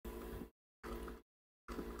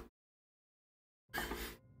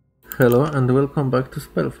Hello and welcome back to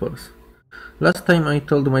Spellforce. Last time I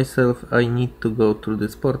told myself I need to go through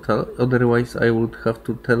this portal, otherwise I would have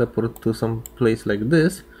to teleport to some place like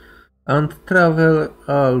this and travel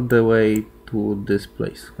all the way to this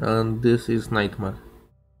place, and this is nightmare.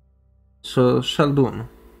 So Shaldun.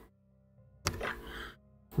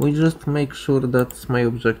 We just make sure that's my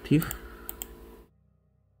objective.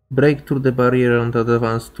 Break through the barrier and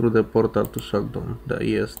advance through the portal to Shaldun.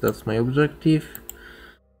 Yes, that's my objective.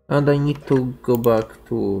 And I need to go back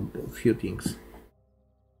to a few things.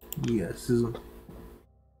 Yes.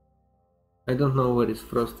 I don't know where is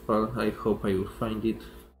Frostfall. I hope I will find it.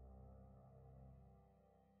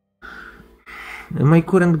 My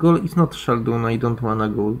current goal is not Shaldun. I don't wanna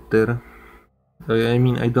go there. I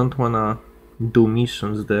mean, I don't wanna do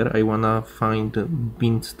missions there. I wanna find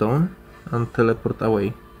Beanstone and teleport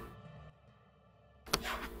away.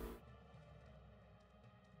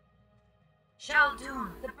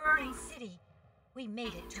 Shaldun, the burning city. We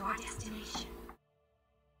made it to our destination.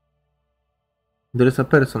 There is a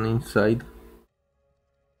person inside.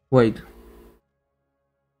 Wait.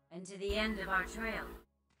 And to the end of our trail.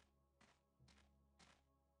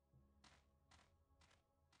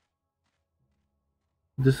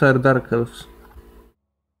 These are Dark Elves.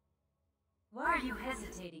 Why are you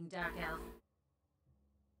hesitating, Dark Elf?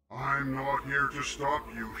 I'm not here to stop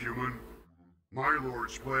you, human. My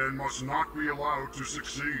lord's plan must not be allowed to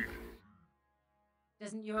succeed.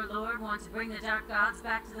 Doesn't your lord want to bring the dark gods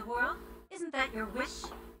back to the world? Isn't that your wish?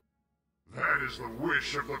 That is the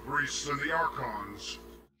wish of the priests and the archons.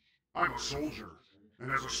 I'm a soldier, and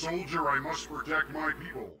as a soldier I must protect my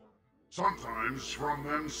people, sometimes from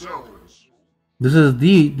themselves. This is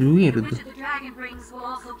weird. The witch of the dragon brings will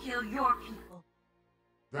also kill your people.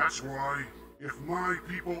 That's why, if my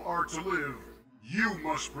people are to live, you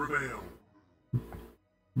must prevail.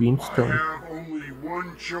 Beanstone. I have only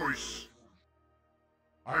one choice.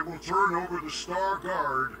 I will turn over the Star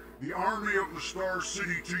Guard, the army of the Star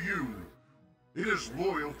City, to you. It is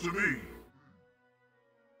loyal to me.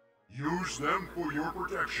 Use them for your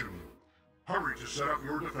protection. Hurry to set up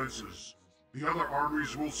your defenses. The other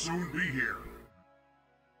armies will soon be here.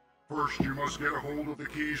 First, you must get a hold of the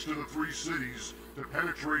keys to the 3 cities to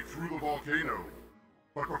penetrate through the volcano.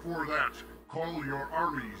 But before that, call your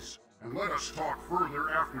armies, and let us talk further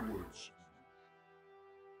afterwards.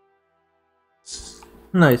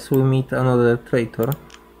 Nice, we meet another traitor.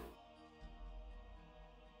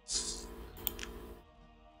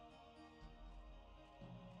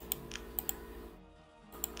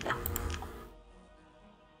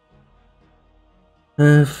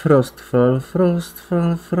 Frostfall,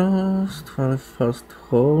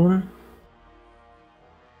 Frostholm.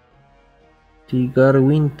 Tigar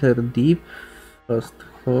Winterdeep,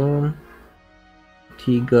 Frostholm,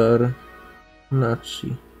 Tigar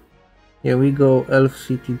Nachi. Yeah, we go Elf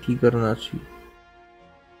City, Tigar Nachi.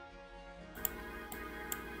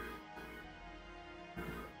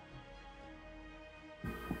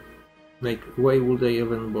 Like, why would I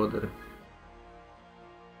even bother?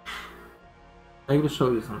 I will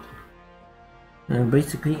show you something.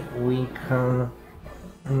 Basically, we can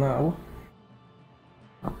now.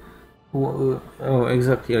 Oh,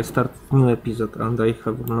 exactly. I start new episode and I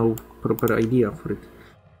have no proper idea for it.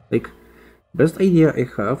 Like, best idea I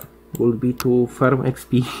have would be to farm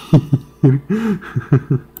XP.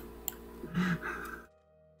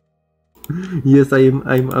 Yes,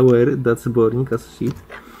 I'm aware that's boring as shit.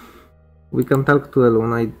 We can talk to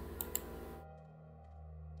Elon. I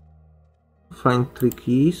find 3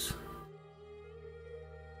 keys.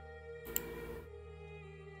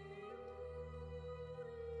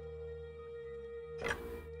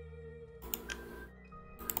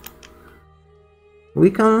 We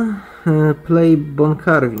can play bone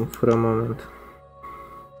carving for a moment.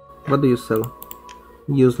 What do you sell?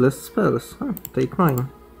 Useless spells. Huh, take mine.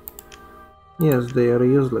 Yes, they are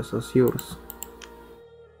useless as yours.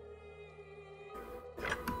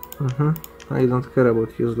 I don't care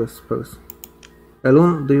about useless spells.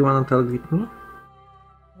 Elun, do you wanna talk with me?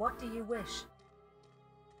 What do you wish?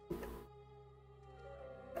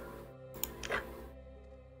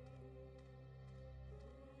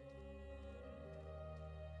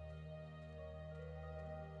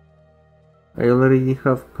 I already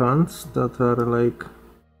have pants that are like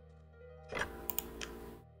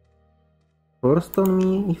forced on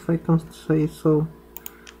me, if I can say so.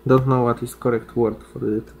 Don't know what is correct word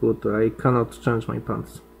for it, but I cannot change my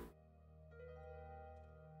pants.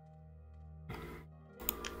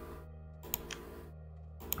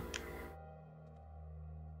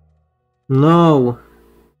 No!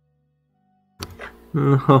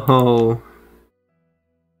 No!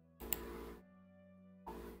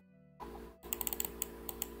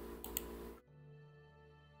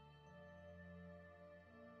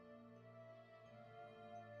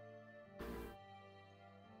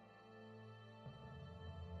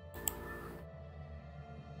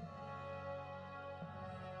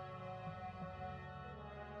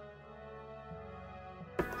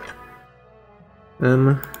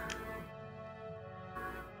 Where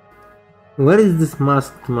is this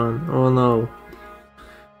masked man? Oh no.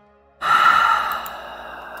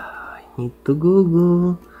 I need to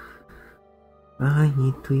Google. I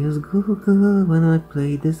need to use Google when I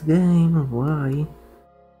play this game. Why?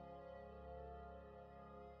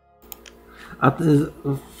 At the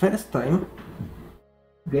first time,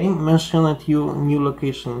 game mentioned you new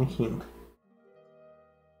location hint.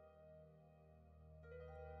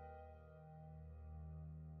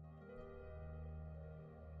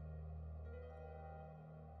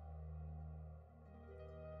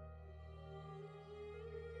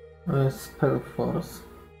 Spellforce.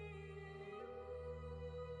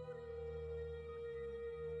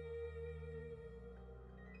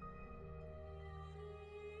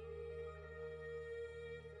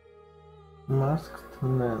 Masked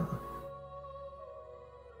Man.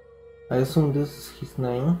 I assume this is his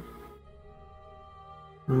name.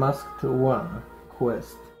 Masked One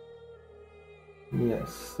quest.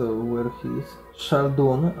 Yes, so where he is?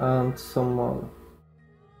 Shaldun and some more.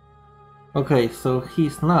 Okay, so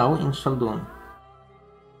he's now in Shaldun.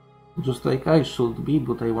 Just like I should be,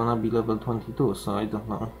 but I wanna be level 22, so I don't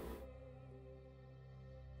know.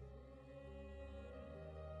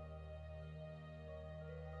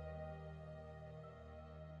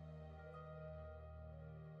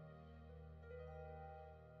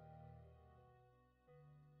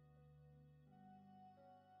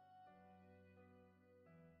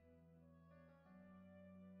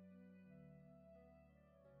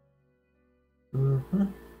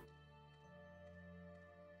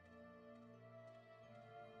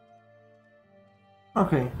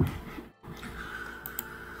 Okay.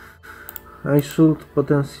 I should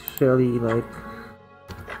potentially like...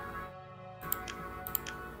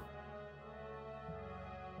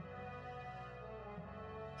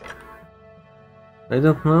 I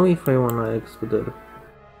don't know if I wanna exit there.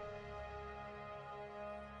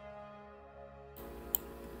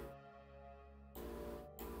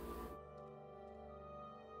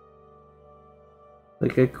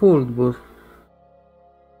 Like I could, but...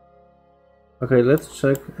 Okay, let's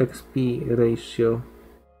check XP ratio.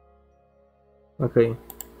 Okay.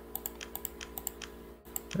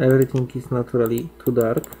 Everything is naturally too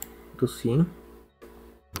dark to see.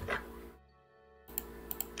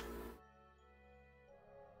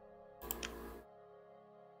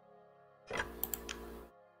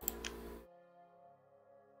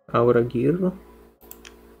 Aura gear.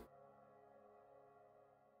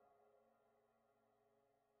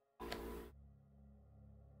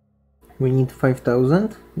 We need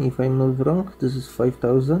 5,000, if I'm not wrong. This is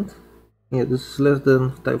 5,000. Yeah, this is less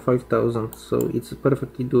than 5,000, so it's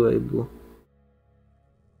perfectly doable.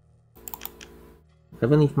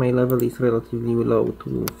 Even if my level is relatively low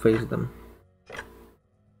to face them.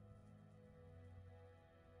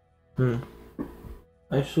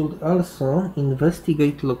 I should also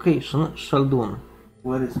investigate location Shaldun.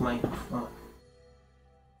 Where is my... Oh.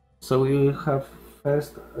 So we will have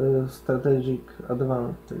first strategic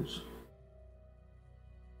advantage.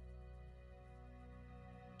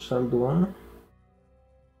 Shaldun.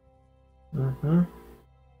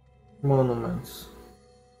 Monuments.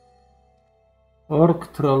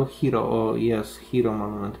 Orc Troll Hero. Oh yes, Hero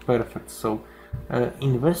Monument. Perfect. So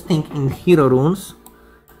investing in hero runes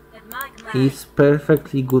is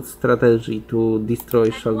perfectly good strategy to destroy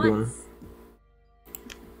Shaldun.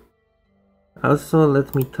 Also,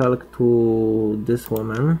 let me talk to this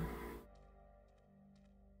woman.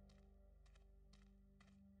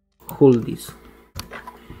 Huldis.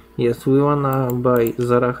 Yes, we wanna buy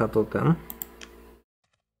Zaraha totem.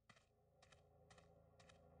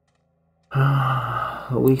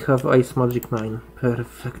 We have Ice Magic 9.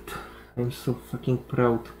 Perfect. I'm so fucking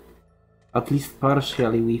proud. At least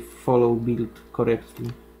partially we follow build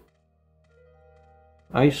correctly.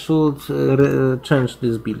 I should change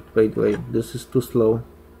this build, by the way. This is too slow.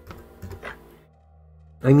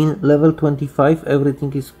 I mean, level 25,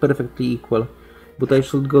 everything is perfectly equal. But I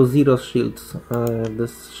should go 0 shields. The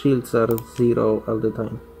shields are 0 all the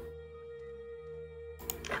time.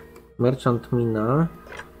 Merchant Mina.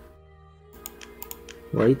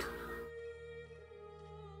 Wait.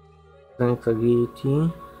 Strength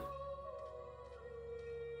Agility.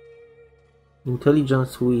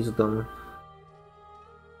 Intelligence Wisdom.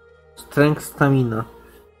 Strength Stamina.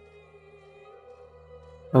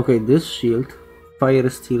 Okay, this shield, Fire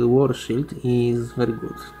Steel War Shield, is very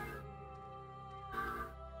good.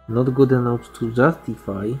 Not good enough to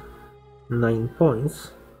justify 9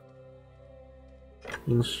 points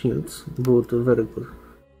in shields, but very good.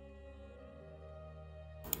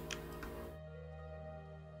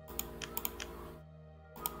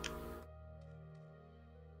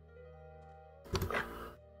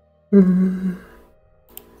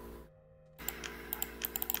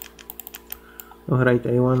 Alright,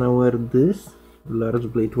 I wanna wear this. Large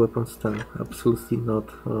blade weapon style. Absolutely not.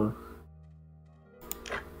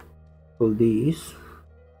 All these.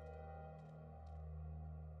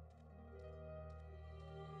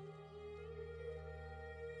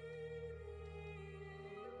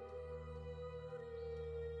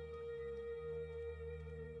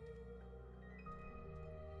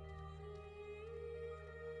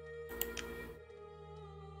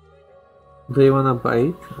 Do you wanna buy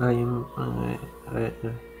it?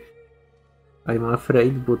 I'm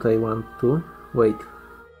afraid, but I want to. Wait,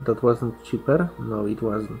 that wasn't cheaper? No, it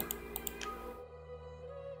wasn't.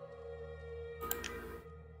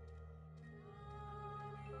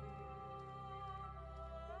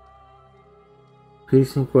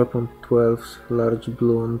 Piercing weapon 12, large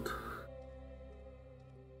blunt.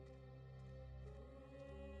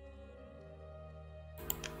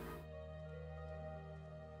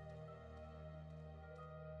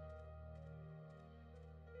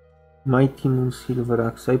 Mighty Moon Silver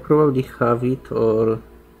Axe. I probably have it or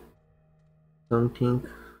something.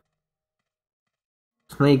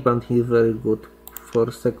 Snakeband is very good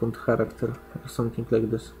for second character or something like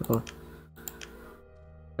this. Oh.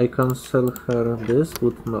 I can sell her this,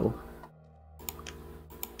 but no.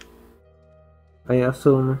 I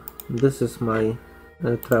assume this is my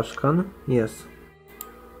trash can. Yes.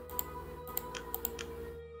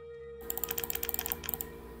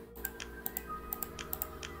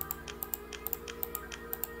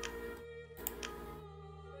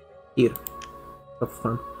 Here. Have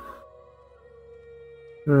fun.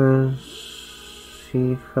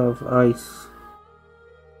 She have ice.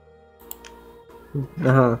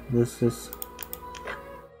 Aha, this is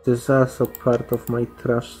also part of my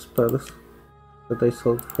trash spells that I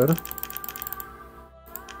sold her.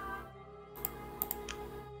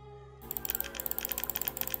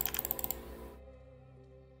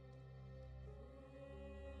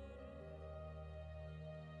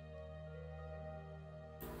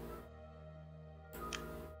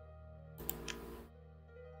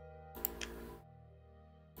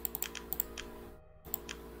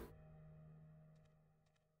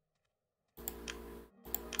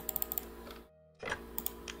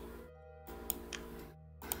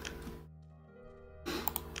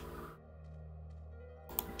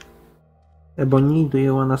 Ebony, do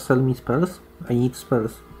you wanna sell me spells? I need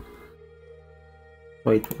spells.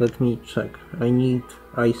 Wait, let me check. I need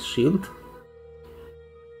Ice Shield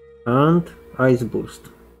and Ice Burst.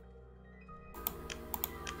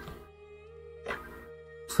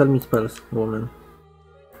 Sell me spells, woman.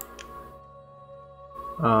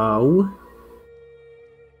 Ow.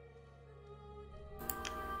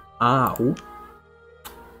 Ow.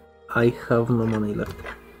 I have no money left.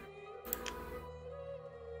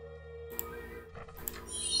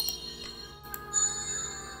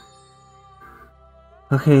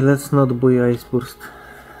 Okay, let's not buy Ice Burst.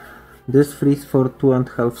 This freeze for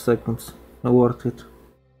 2.5 seconds. Worth it.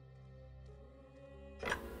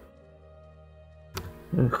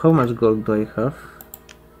 How much gold do I have?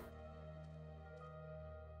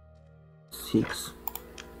 6.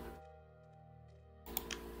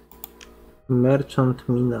 Merchant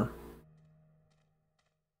Mina.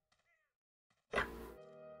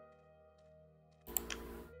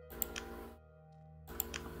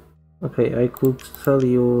 Okay, I could sell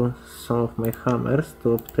you some of my hammers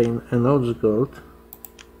to obtain a notch gold.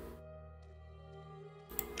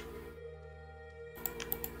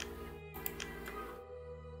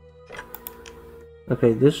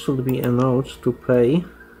 Okay, this should be a notch to pay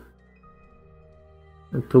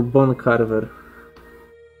to Bone Carver.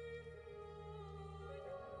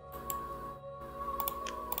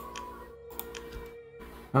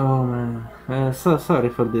 Oh man, so sorry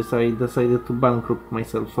for this. I decided to bankrupt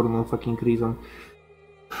myself for no fucking reason.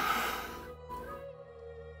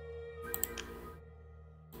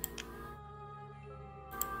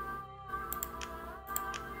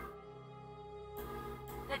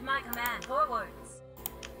 At my command, forwards.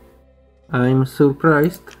 I'm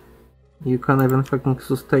surprised you can't even fucking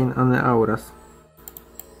sustain any auras.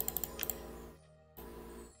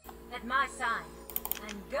 At my sign,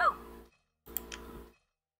 and go.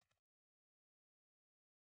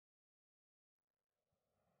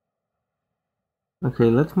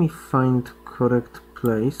 Okay, let me find correct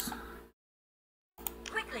place.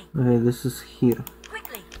 Quickly. Okay, this is here.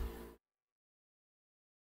 Quickly.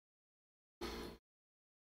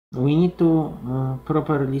 We need to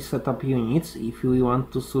properly set up units if we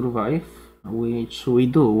want to survive, which we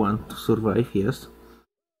do want to survive, yes.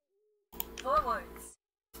 Forwards.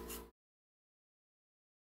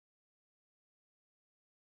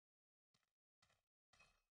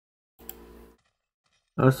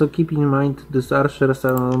 Also keep in mind these archers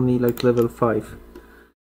are only like level 5.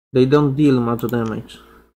 They don't deal much damage.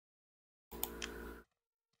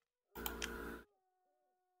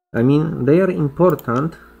 I mean, they are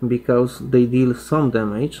important because they deal some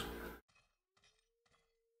damage,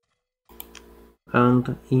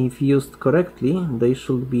 and if used correctly, they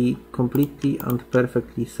should be completely and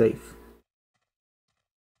perfectly safe.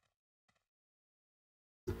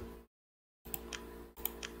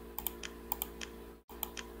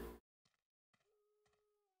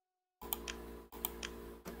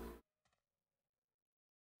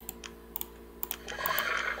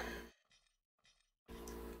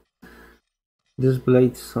 These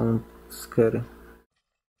blades sound scary.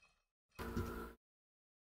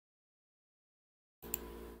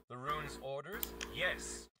 The rune's orders?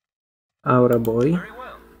 Yes. Aura boy. Very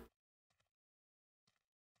well.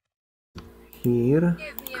 Here.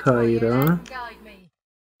 Give me a Kyra. and guide me.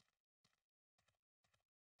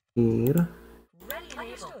 Here. Ready and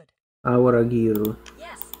able. Aura girl.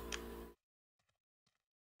 Yes.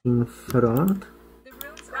 In front. The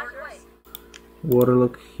rune's orders.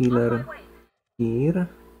 Warlock On healer. my way. Here.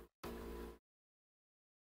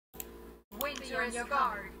 Winter is your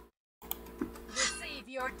guard. Receive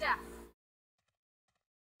your death.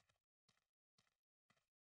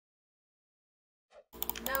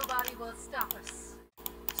 Nobody will stop us.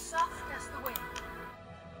 Soft as the wind.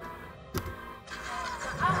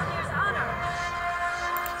 For Avenir's honor.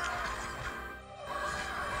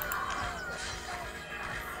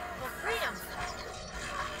 For freedom.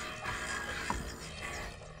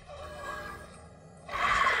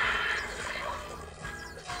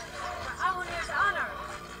 For Avenir's honor.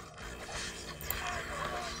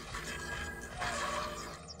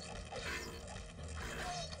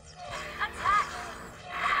 Attack!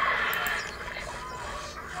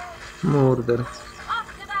 Murder. Off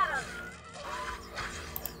to battle!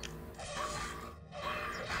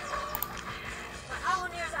 For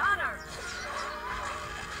Avenir's honor!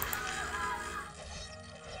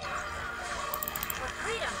 For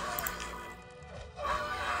freedom!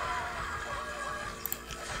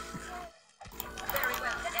 Very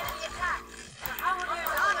well. The enemy attack! For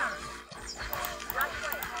Avenir's honor! Right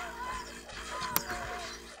way!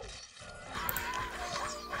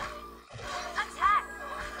 Attack!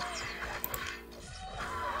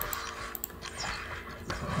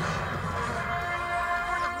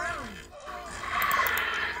 For the rune!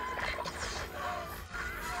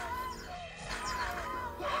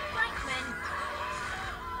 Flankmen!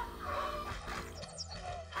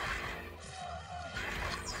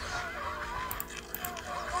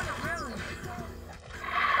 For the rune!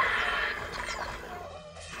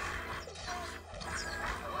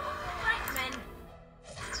 Flankmen!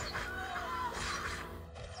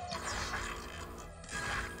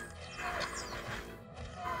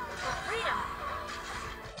 For freedom!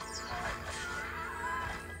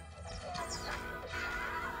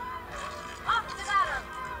 Off to battle!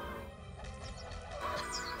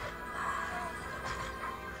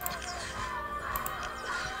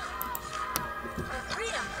 For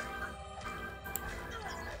freedom!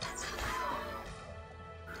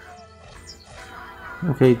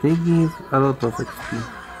 Okay, they give a lot of XP.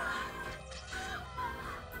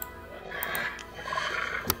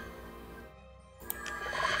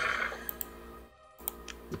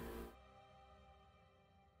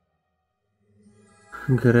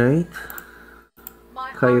 Great. My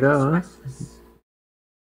heart Kyra? is restless.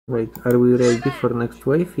 Wait, are we ready for next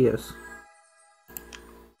wave? Yes.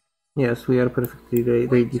 Yes, we are perfectly ready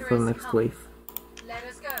Winter for is next coming. wave. Let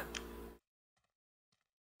us go.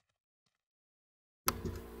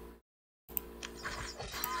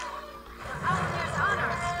 For Avenir's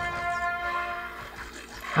honor!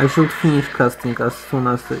 I should finish casting as soon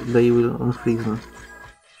as they will unfreeze me.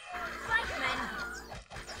 Flankmen!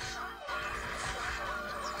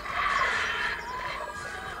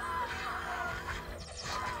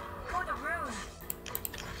 For the rune!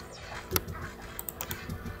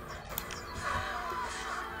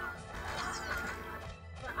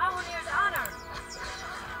 For Avenir's honor!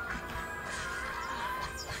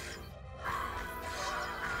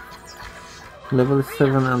 Level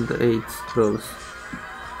 7 and 8 scrolls.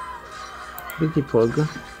 Pretty pog. For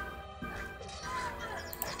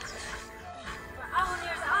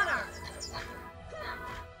Avenir's honor!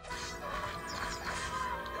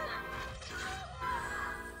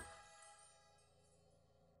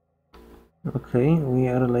 Okay, we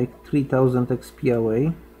are like 3000 XP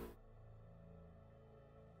away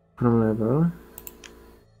from level.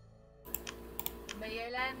 May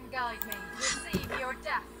Elen guide me. Receive your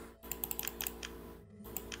death.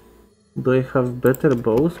 Do I have better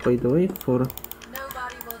bows, by the way, for Nobody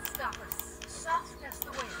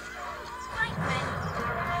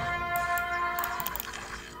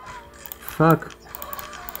Fuck.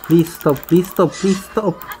 Please stop, please stop, please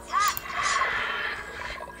stop.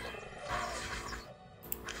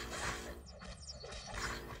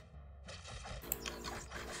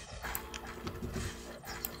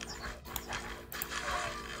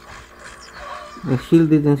 The shield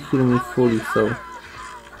didn't heal me fully, so...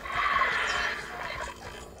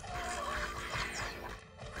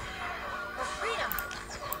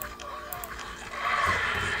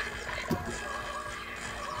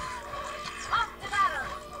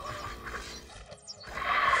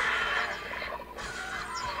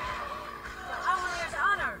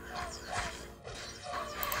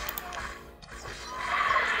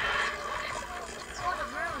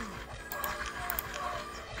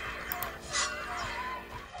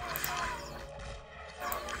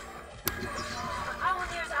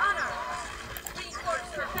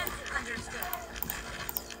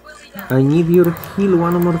 I need your heal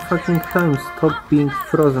one more fucking time. Stop being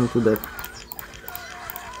frozen to death.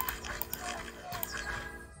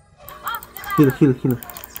 Heal, heal, heal.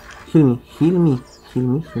 Heal me, heal me, heal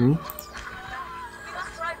me, heal me.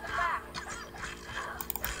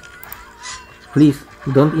 Please,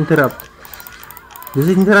 don't interrupt. This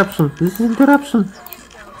is interruption, this is interruption.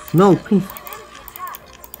 No, please.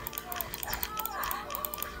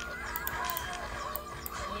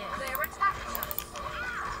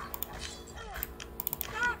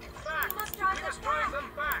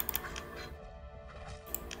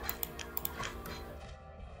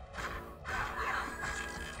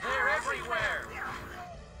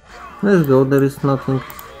 Let's go, there is nothing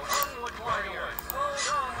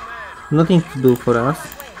to do for us.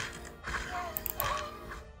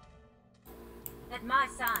 At my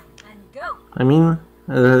sign, and go. I mean,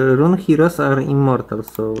 rune heroes are immortal,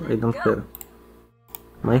 so I don't care.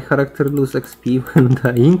 My character loses XP when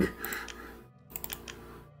dying,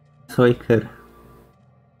 so I care.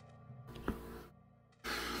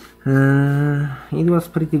 It was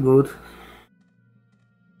pretty good.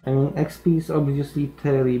 I mean, XP is obviously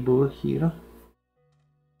terrible here.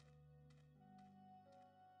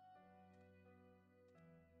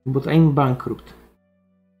 But I'm bankrupt.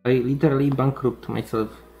 I literally bankrupt myself.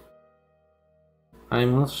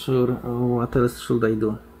 I'm not sure what else should I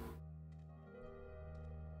do.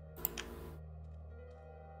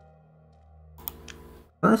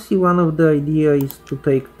 Honestly, one of the ideas is to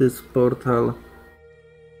take this portal,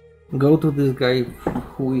 go to this guy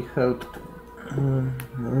who we helped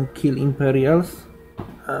kill Imperials,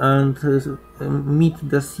 and meet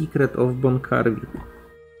the secret of Bon Carvi.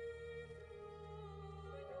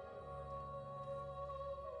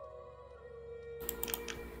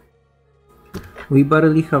 We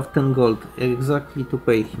barely have 10 gold, exactly to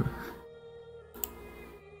pay him.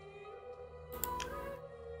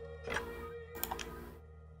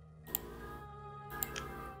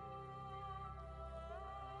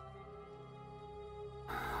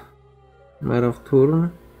 Mayor of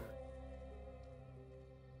Turn.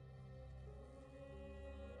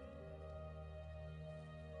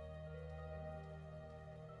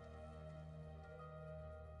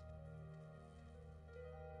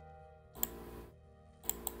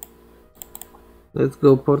 Let's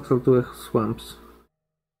go portal to the swamps.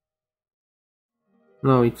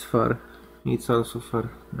 No, it's far. It's also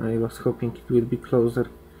far. I was hoping it will be closer.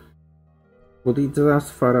 But it's as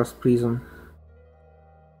far as prison.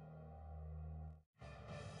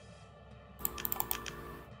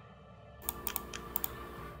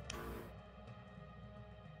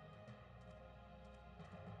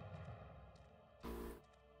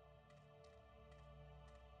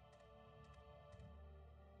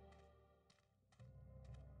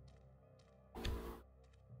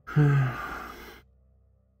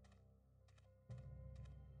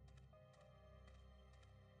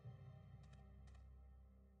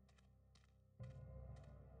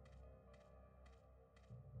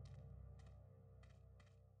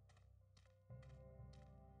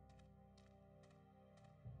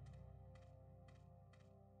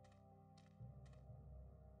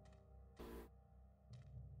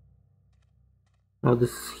 Oh,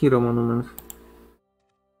 this is Hero Monument.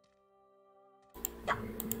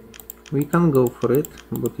 We can go for it,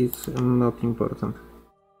 but it's not important.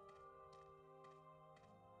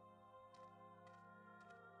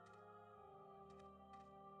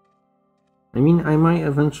 I mean, I might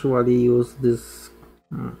eventually use this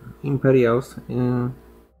Imperials to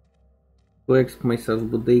XP myself,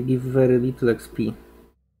 but they give very little XP.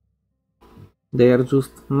 They are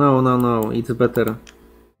just... No, it's better.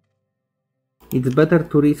 It's better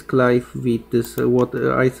to risk life with this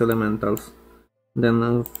ice elementals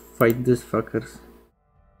than fight these fuckers.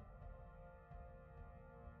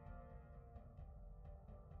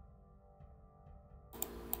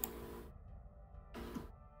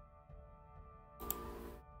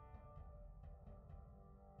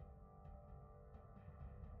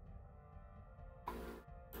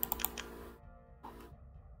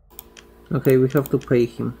 Okay, we have to pay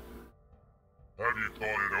him. Have you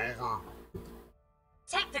thought it over?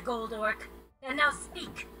 Take the gold orc, and now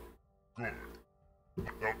speak. Good.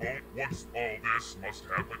 Once all this must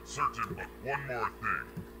happen, certain but one more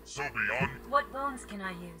thing. So beyond What bones can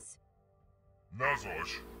I use?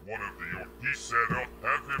 Nazosh, one of the he set up,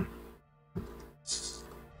 have him.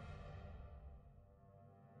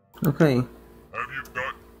 Okay. Have you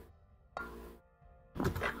got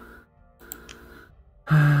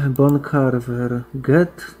Bone Carver.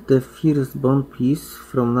 Get the first bone piece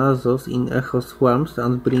from Nazos in Echo Swamps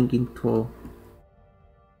and bring it to...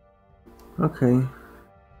 Okay.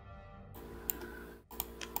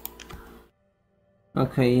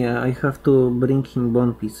 Okay, yeah, I have to bring him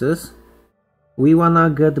bone pieces. We wanna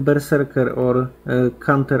get Berserker or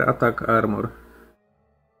counter-attack armor.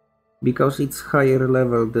 Because it's higher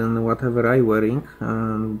level than whatever I'm wearing,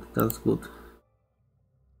 and that's good.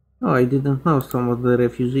 Oh, I didn't know some of the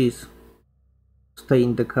refugees stay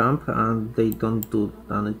in the camp and they don't do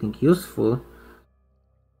anything useful.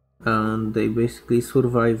 And they basically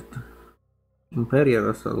survived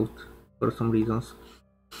Imperial assault for some reasons.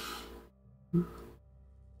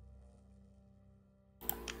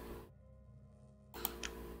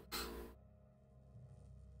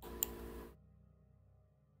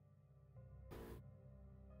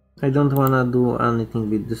 I don't wanna do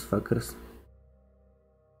anything with these fuckers.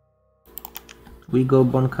 We go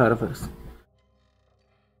bone carvers.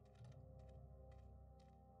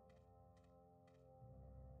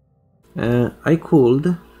 I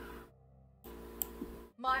could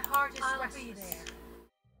My heart is restless.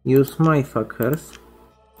 use my fuckers.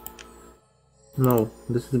 No,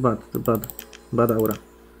 this is bad aura.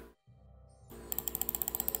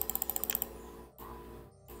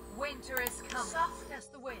 Winter is coming. Soft as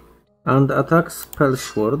the wind. And attack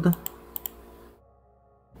Spellforce.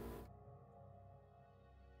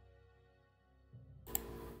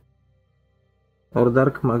 Or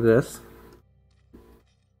Dark Magus.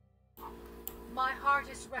 My heart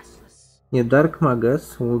is restless. Yeah, Dark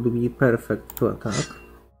Magus would be perfect to attack.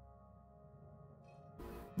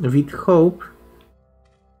 With Hope.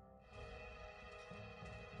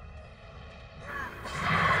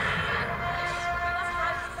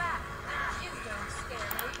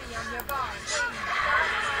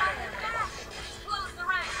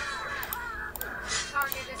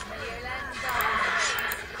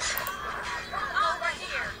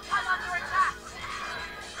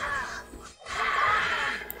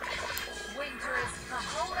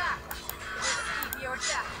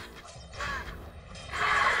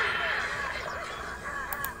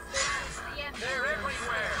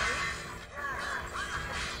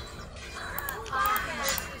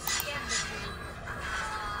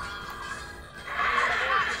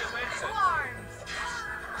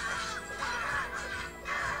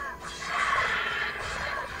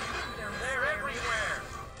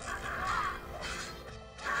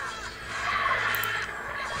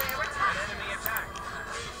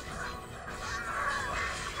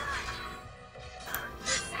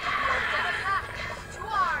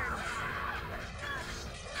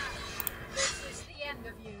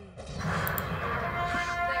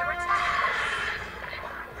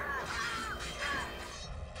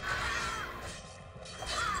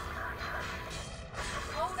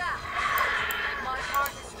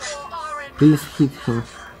 Please hit him.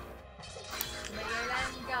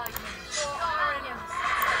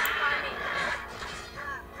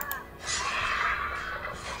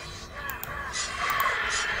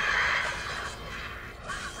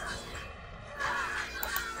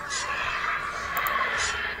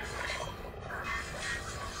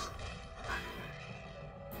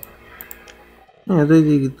 Yeah, they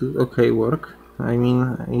did okay work. I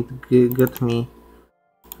mean, it got me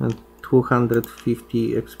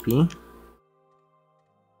 250 XP.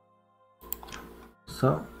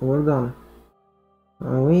 So, well done.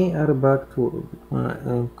 We are back to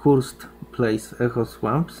cursed place, Echo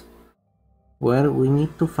Swamps, where we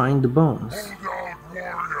need to find bones. hold out,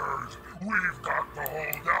 warriors? We've got to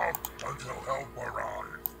hold out until help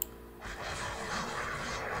arrives.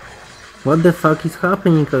 What the fuck is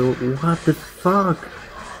happening? What the fuck?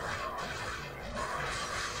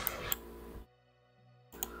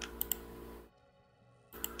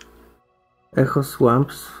 Echo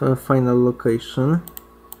Swamps, final location.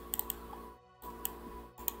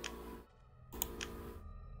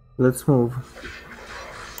 Let's move.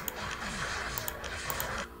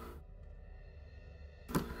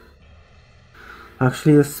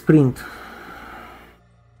 Actually, a sprint.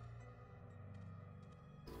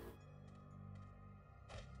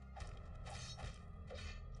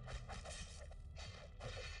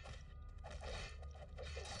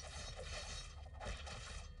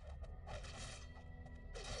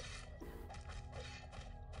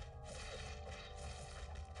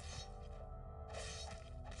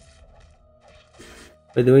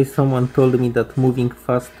 By the way, someone told me that moving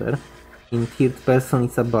faster in third person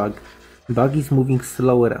is a bug. Bug is moving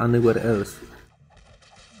slower anywhere else.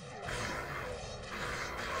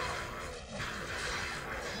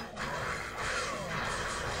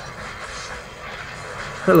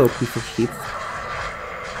 Hello, piece of shit.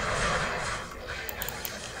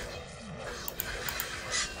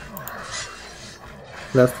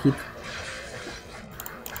 Last hit.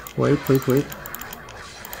 Wait.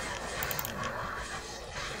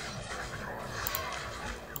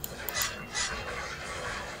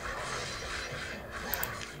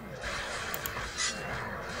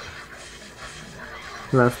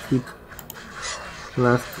 Last hit.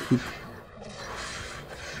 Last hit.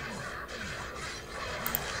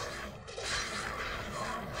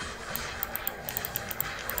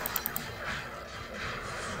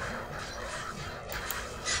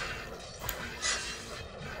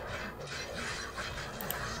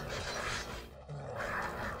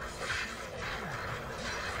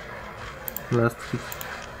 Last hit.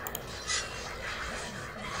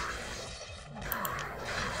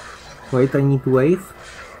 Wait, I need wave.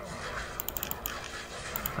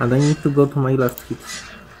 And I need to go to my last hit.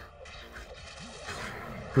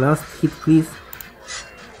 Last hit, please.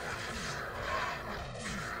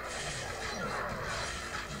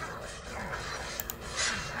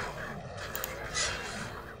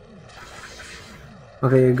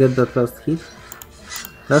 Okay, I get that last hit.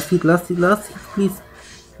 Last hit, please.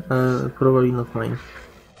 Probably not mine.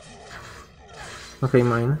 Okay,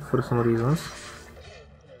 mine, for some reasons.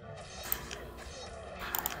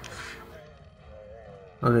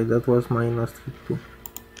 Okay, that was my last hit too.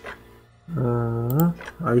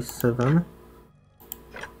 Ice 7.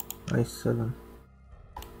 Ice 7.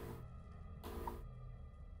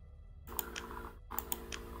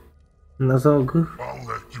 Nazog. I'll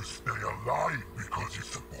let you stay alive because you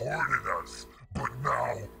supported us, but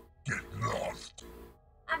now get lost.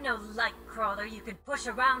 I'm no light crawler you can push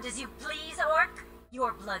around as you please, Orc.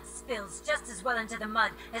 Your blood spills just as well into the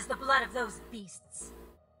mud as the blood of those beasts.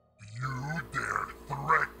 You dare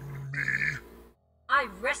threaten me? I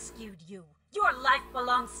rescued you. Your life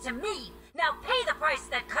belongs to me. Now pay the price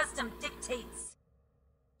that custom dictates.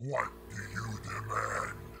 What do you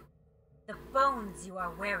demand? The bones you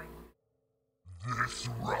are wearing. This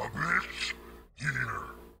rubbish? Here,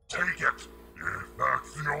 take it. If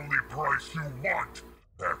that's the only price you want,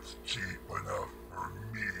 that's cheap enough for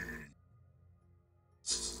me.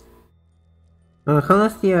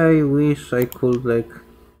 Honestly, I wish I could, like,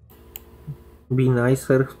 be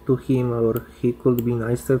nicer to him, or he could be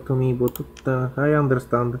nicer to me, but I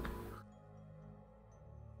understand.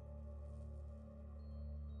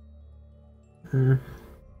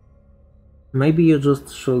 Maybe you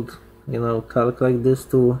just should, talk like this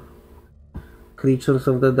to creatures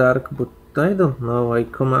of the dark, but I don't know. I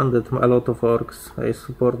commanded a lot of orcs. I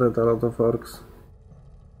supported a lot of orcs.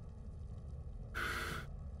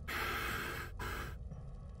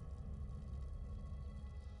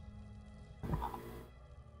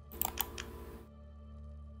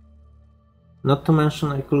 Not to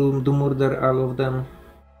mention I could do murder all of them.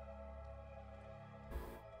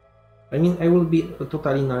 I mean, I will be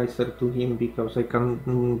totally nicer to him because I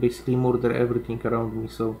can basically murder everything around me,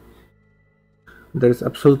 so there's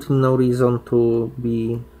absolutely no reason to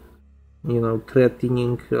be,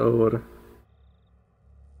 threatening or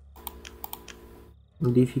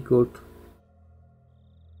difficult.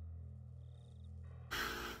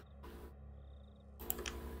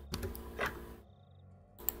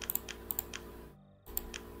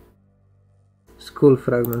 Skull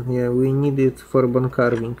fragment, yeah, we need it for bone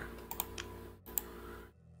carving.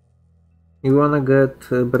 You wanna get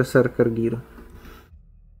berserker gear.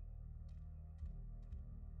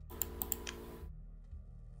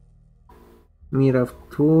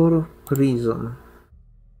 Miravtur prison.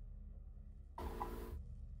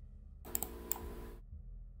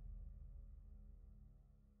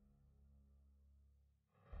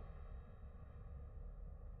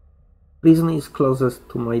 Prison is closest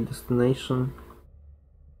to my destination.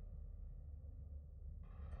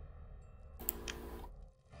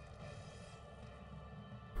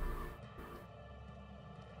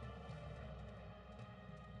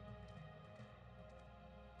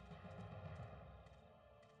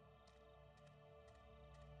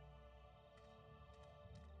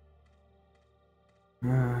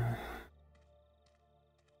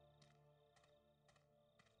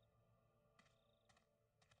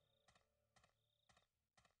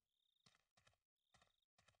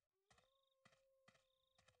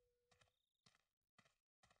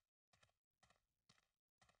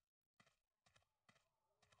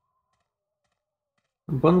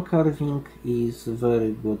 Bone carving is a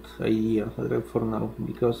very good idea for now,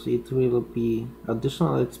 because it will be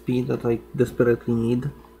additional XP that I desperately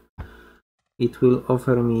need. It will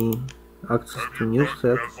offer me access to new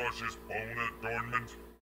set. Kazosh's bone adornment?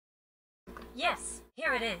 Yes,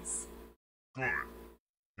 here it is. Good.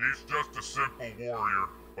 He's just a simple warrior,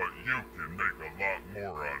 but you can make a lot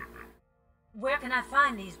more out of it. Where can I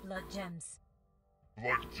find these blood gems?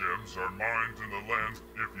 Blood gems are mined in the land.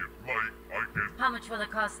 If you'd like, I can... How much will it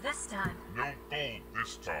cost this time? No gold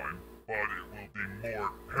this time, but it will be more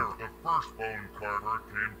apparent. The first bone carver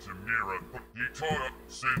came to Mira, but he taught us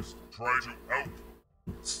since try to out...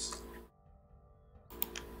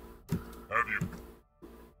 Have you...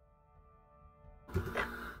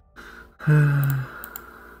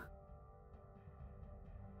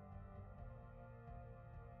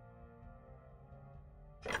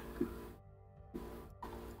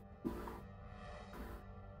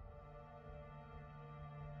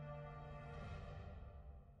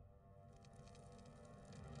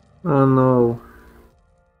 Oh no.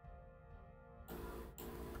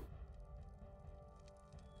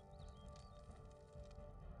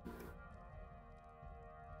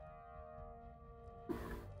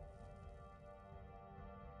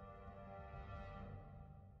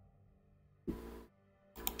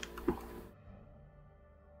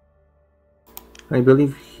 I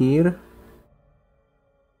believe here.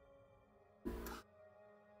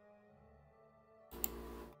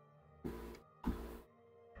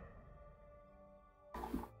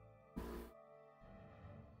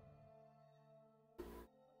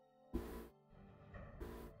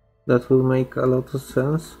 That will make a lot of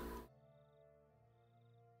sense.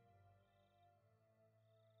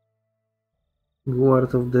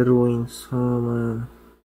 Guard of the Ruins, oh man.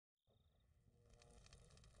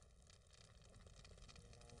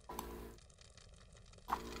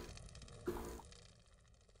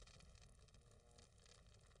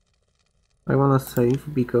 I wanna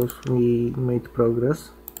save because we made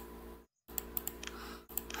progress.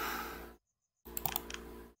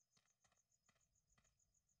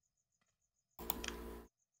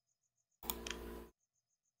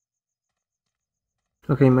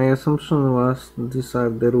 Okay, my assumption was these are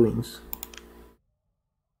the ruins.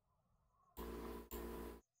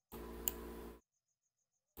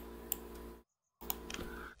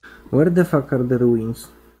 Where the fuck are the ruins?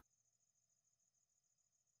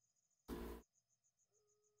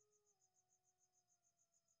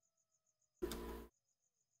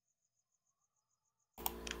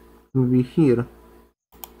 Maybe here.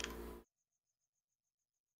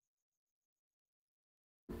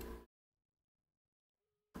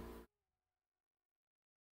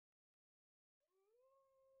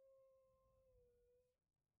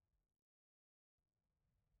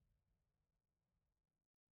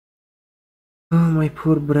 Oh my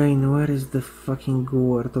poor brain, where is the fucking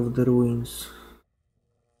guard of the ruins?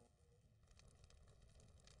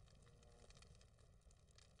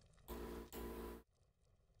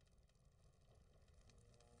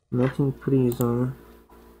 Not in prison.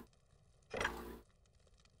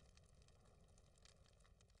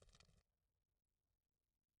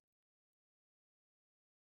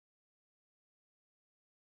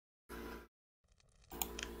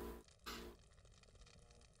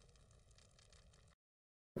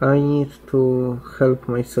 I need to help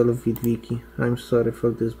myself with Wiki. I'm sorry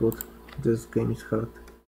for this, but this game is hard.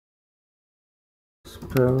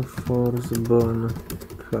 Spellforce Bone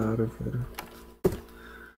Carver.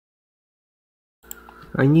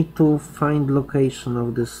 I need to find location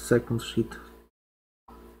of this second sheet.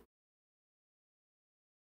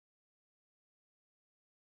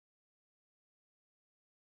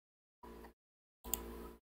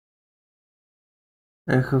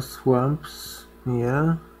 Echo Swamps,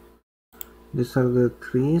 yeah. These are the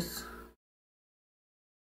trees.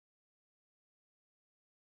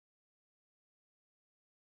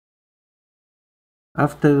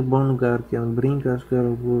 After Bone Guardian, bring us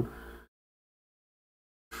Garwood.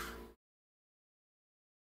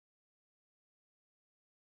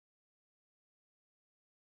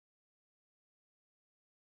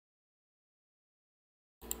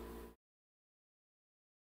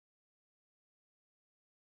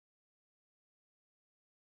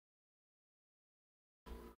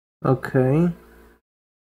 Okay.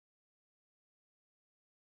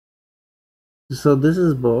 So this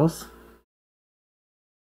is boss.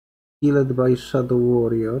 Killed by Shadow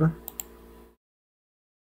Warrior.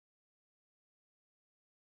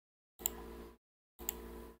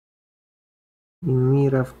 In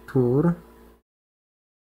Mirav Tour.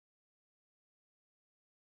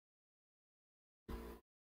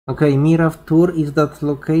 Okay, Mirav Tour is that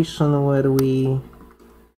location where we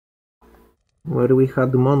where we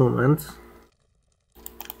had monuments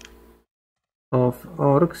of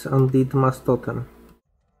orcs and did mass totem.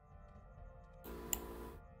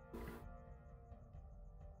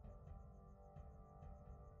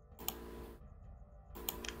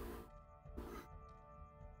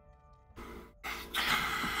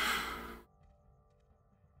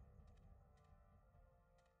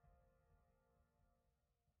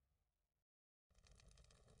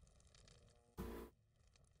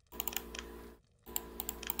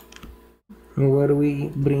 Where we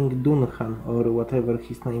bring Dunhan, or whatever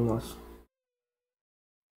his name was.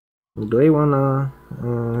 Do I wanna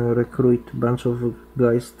recruit a bunch of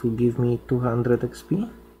guys to give me 200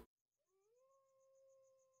 XP?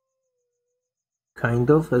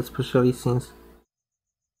 Kind of, especially since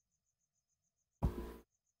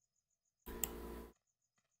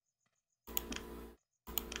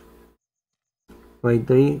wait,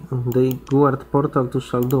 they guard portal to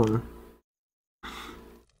Shaldun.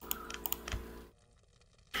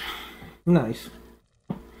 Nice.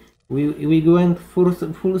 We went full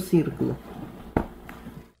circle.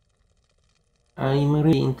 I'm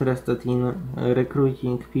really interested in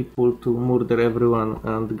recruiting people to murder everyone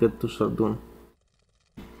and get to Shaldun.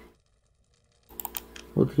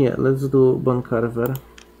 But yeah, let's do Bone Carver.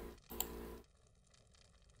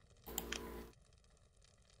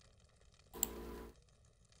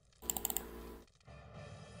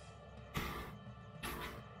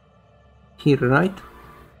 Here, right?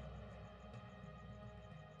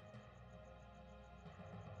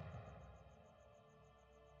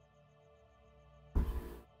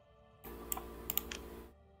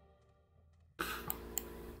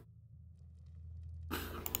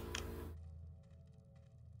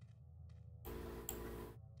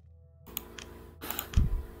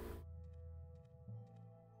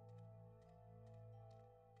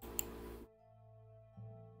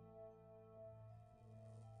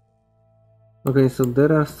 Okay, so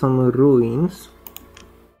there are some ruins.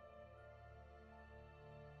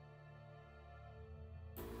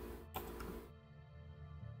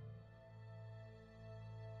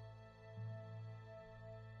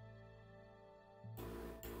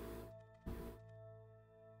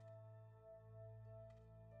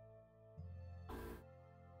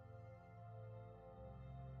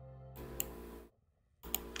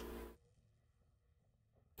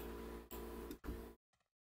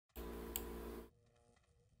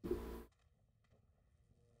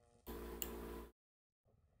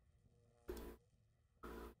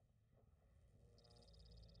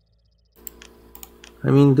 I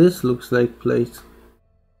mean, this looks like place.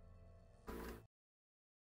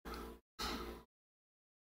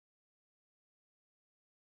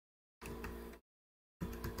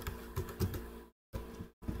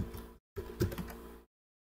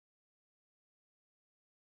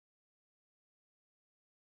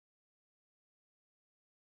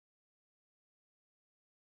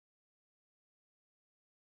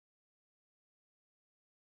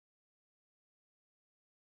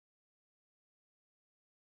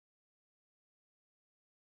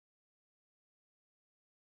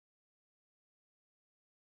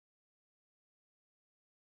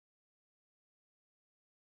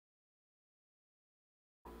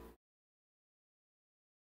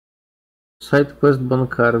 Side quest Bone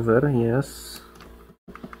Carver, yes.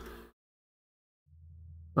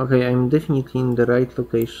 Okay, I'm definitely in the right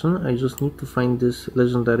location. I just need to find these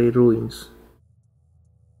legendary ruins.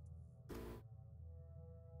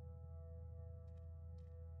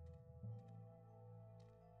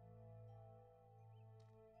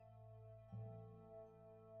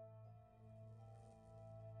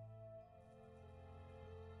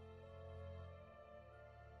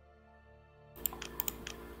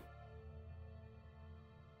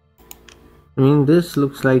 I mean, this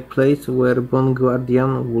looks like place where Bone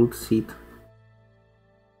Guardian would sit.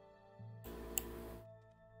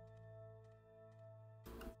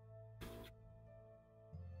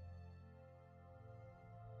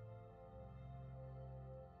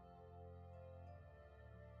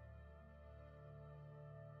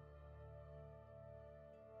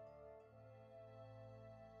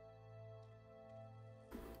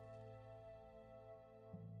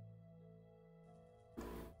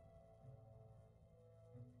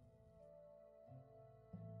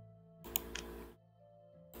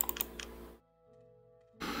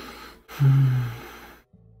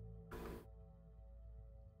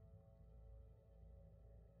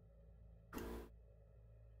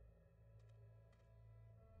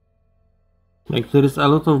 Like, there is a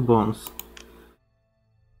lot of bones.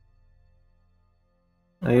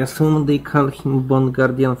 I assume they call him Bone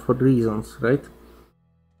Guardian for reasons, right?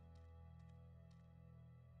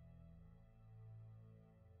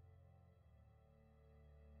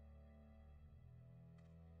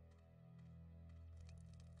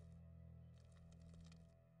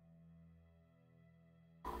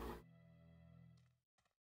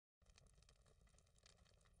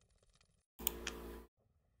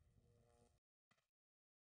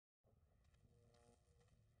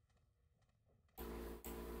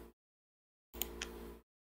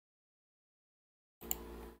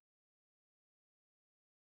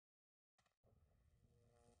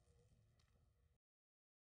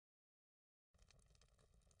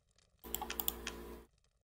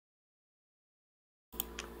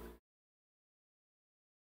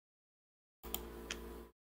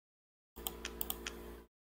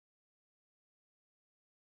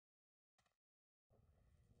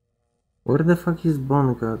 Where the fuck is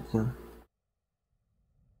Bone Guardian?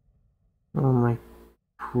 Oh my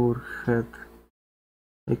poor head.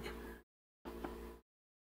 Like,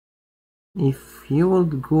 if you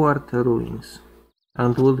would guard the ruins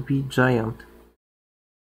and would be giant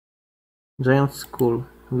skull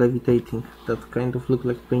levitating, that kind of look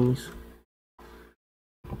like penis.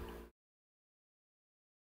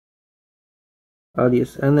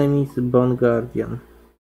 Alias enemies Bone Guardian.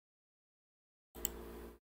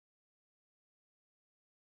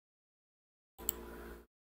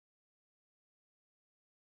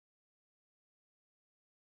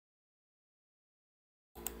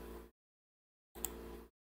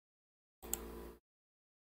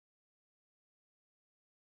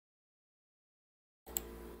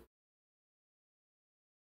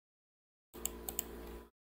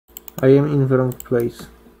 I am in the wrong place.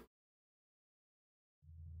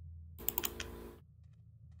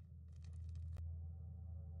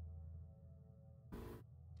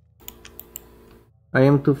 I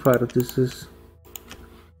am too far. This is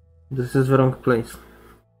the wrong place.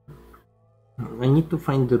 I need to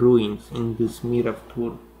find the ruins in this Mirav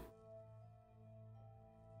tour.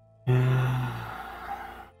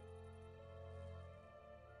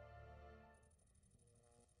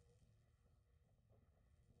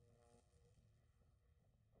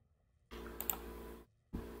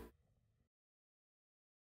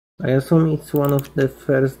 I assume it's one of the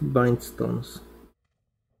first bindstones.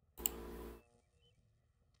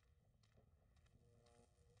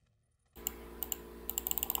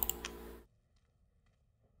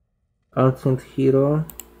 Ancient Hero,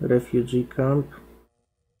 Refugee Camp.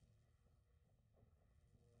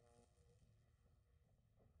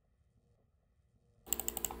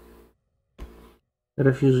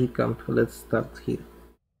 Refugee Camp, let's start here.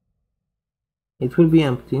 It will be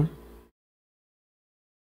empty.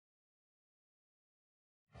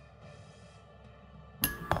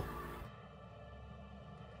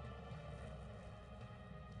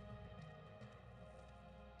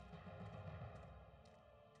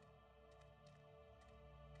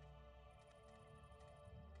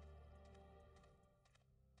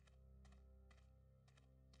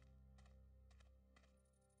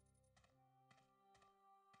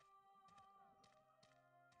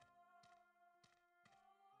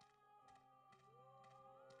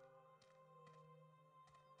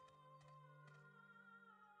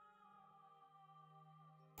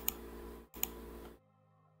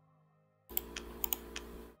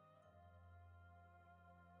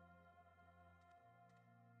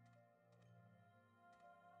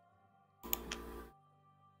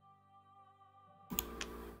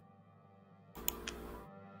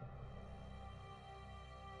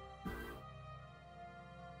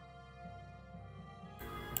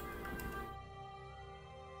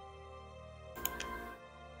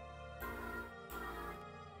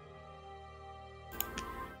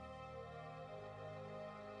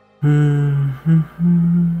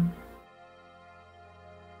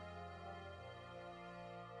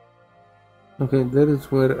 Okay, that is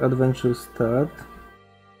where adventures start.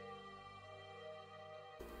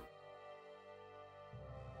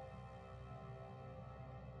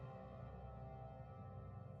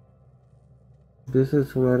 This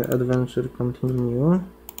is where adventure continue.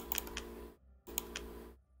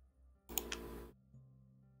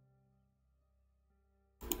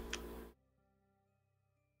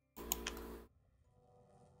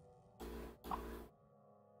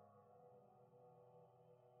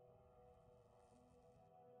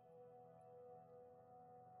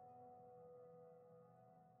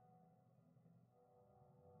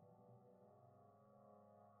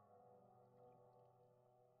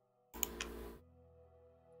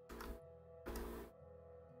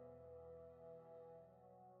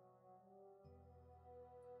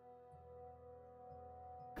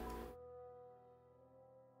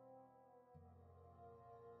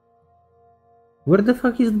 Where the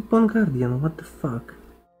fuck is the Bone Guardian? What the fuck?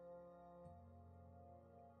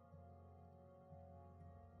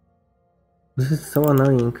 This is so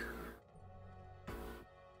annoying.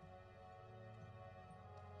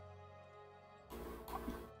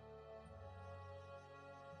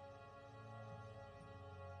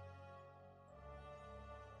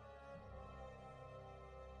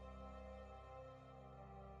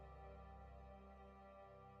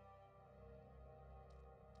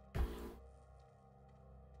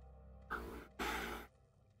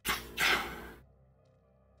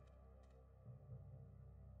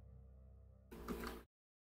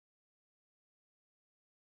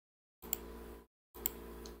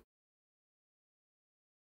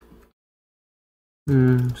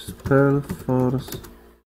 Spellforce.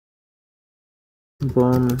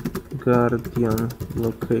 Bone Guardian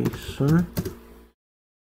location.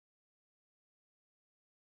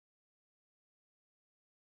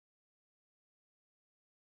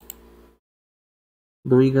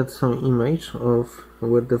 Do we get some image of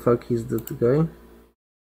where the fuck is that guy?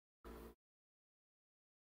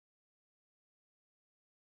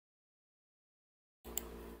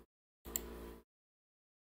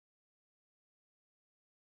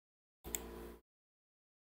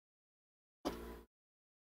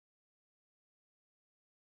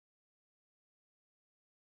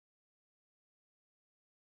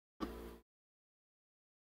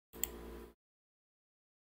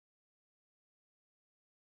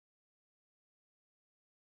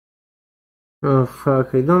 Oh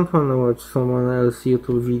fuck, I don't wanna watch someone else's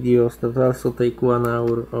YouTube videos that also take 1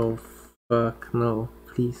 hour. Oh fuck, no,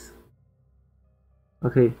 please.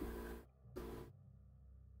 Okay.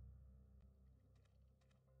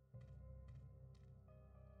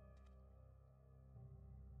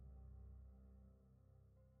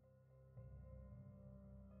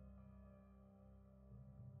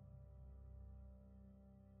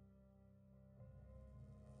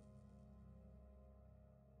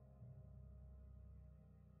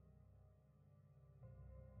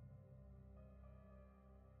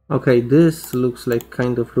 Okay, this looks like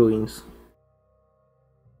kind of ruins.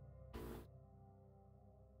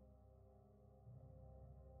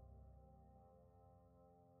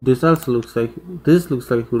 This also looks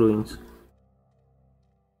like ruins.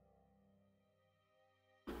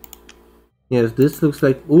 Yes, this looks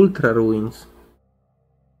like ultra ruins.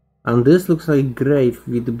 And this looks like grave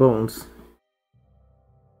with bones.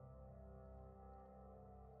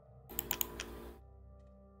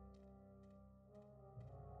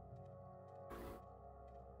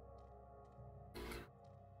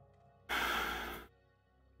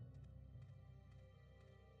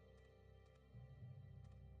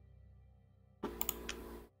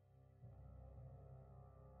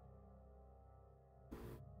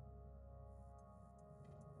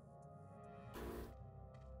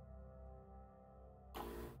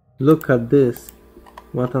 Look at this.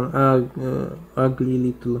 What an ugly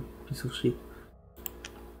little piece of shit.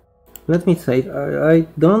 Let me say, I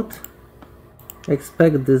don't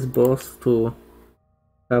expect this boss to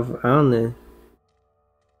have any.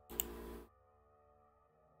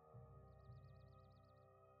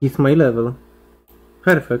 It's my level.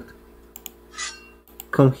 Perfect.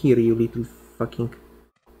 Come here, you little fucking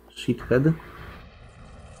shithead.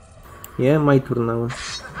 Yeah, my turn now.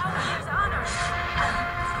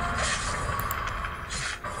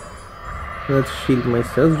 Let's shield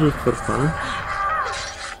myself just for fun.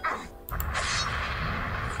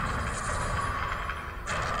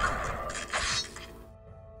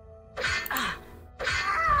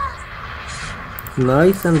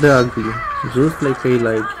 Nice and ugly, just like I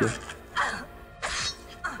like you.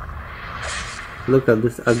 Look at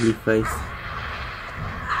this ugly face.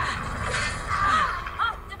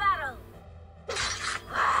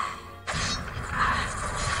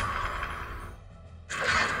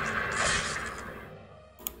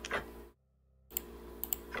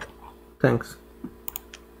 Thanks.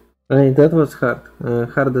 That was hard.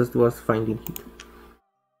 Hardest was finding it.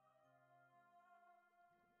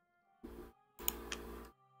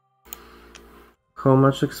 How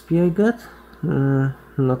much XP I get?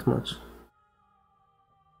 Not much.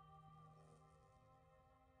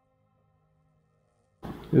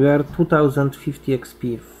 We are 2050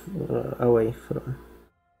 XP away from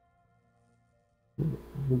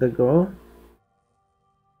the goal.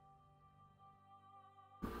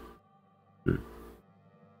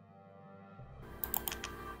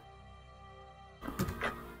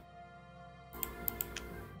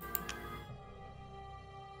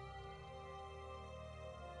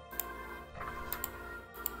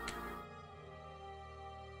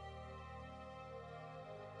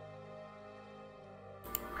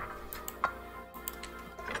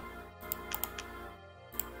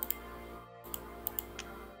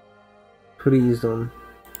 Prison.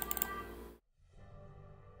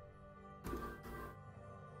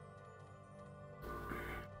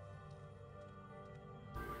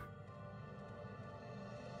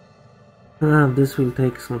 This will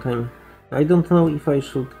take some time. I don't know if I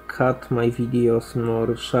should cut my videos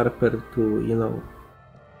more sharper to, you know,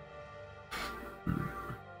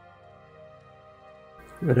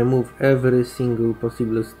 remove every single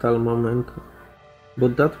possible stall moment,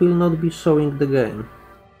 but that will not be showing the game.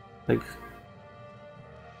 Like,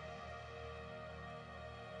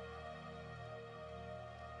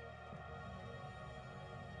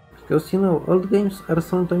 because, you know, old games are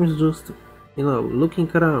sometimes just, you know, looking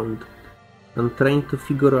around and trying to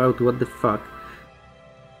figure out what the fuck.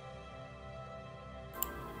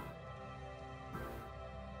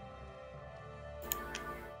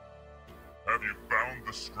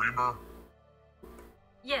 femur?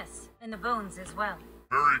 Yes, and the bones as well.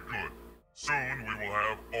 Very good. Soon we will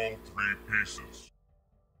have all 3 pieces.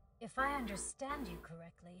 If I understand you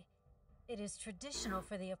correctly, it is traditional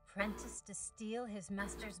for the apprentice to steal his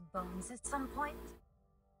master's bones at some point?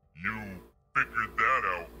 You figured that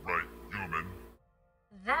out right, human.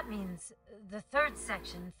 That means the third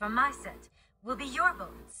section from my set will be your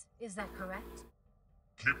bones. Is that correct?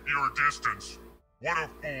 Keep your distance. What a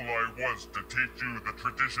fool I was to teach you the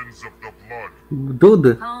traditions of the blood.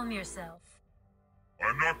 Dude! Calm yourself.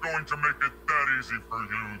 I'm not going to make it that easy for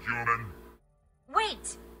you, human.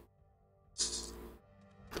 Wait!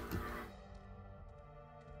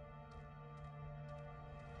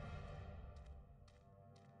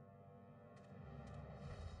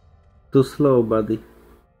 Too slow, buddy.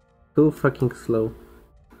 Too fucking slow.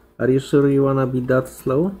 Are you sure you wanna be that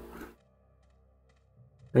slow?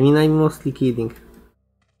 I mean, I'm mostly kidding.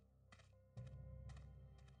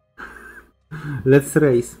 Let's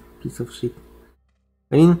race, piece of shit.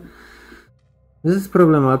 I mean, this is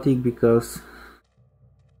problematic because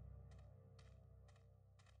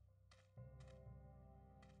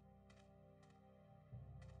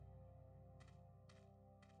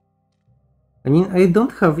I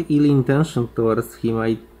don't have ill intention towards him.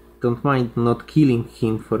 I don't mind not killing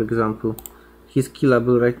him, for example. He's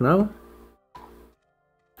killable right now.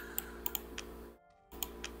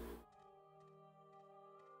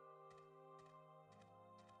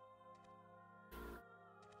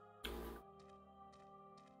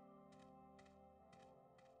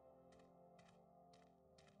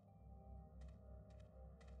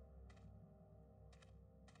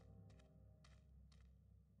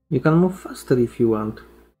 You can move faster if you want.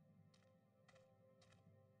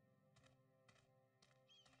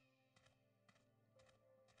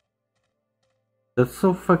 That's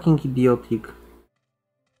so fucking idiotic.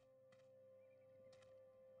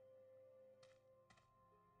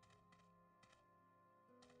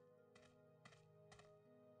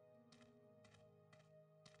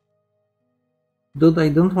 Dude, I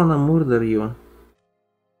don't wanna murder you.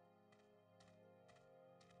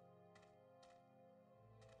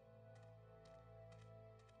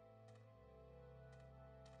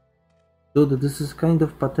 Dude, this is kind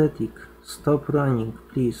of pathetic. Stop running,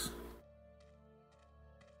 please.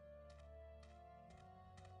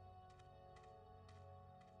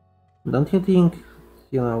 Don't you think,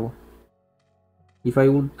 if I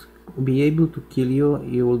would be able to kill you,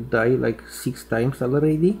 you would die like 6 times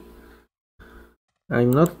already?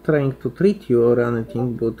 I'm not trying to treat you or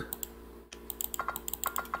anything, but...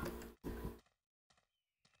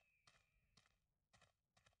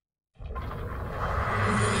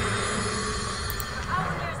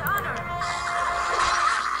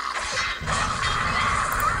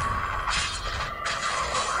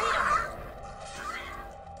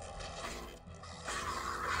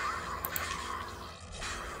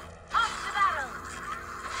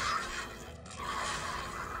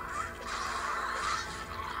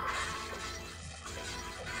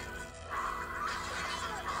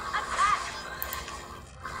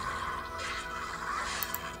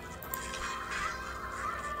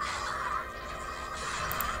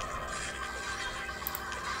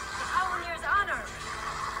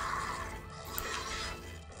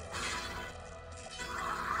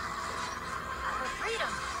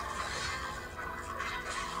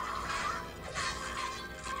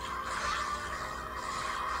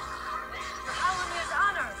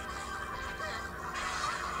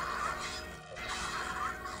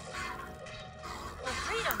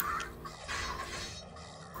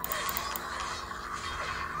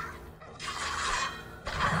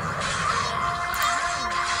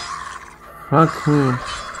 Fuck me.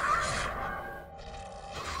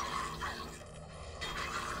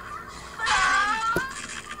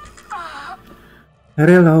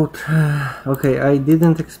 Reload. Okay, I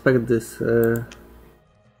didn't expect this.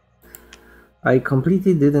 I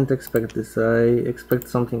completely didn't expect this. I expect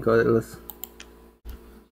something else.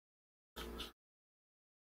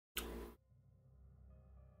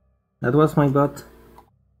 That was my bad.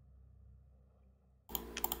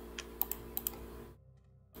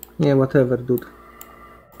 Yeah, whatever, dude.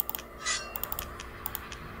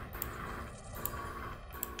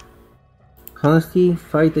 Honestly,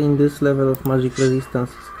 fight in this level of magic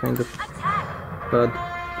resistance is kind of bad.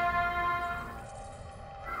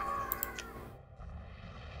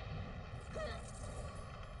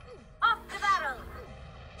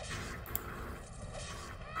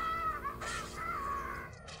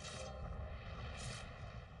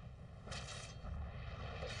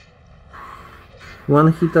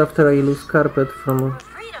 One hit after I lose carpet from...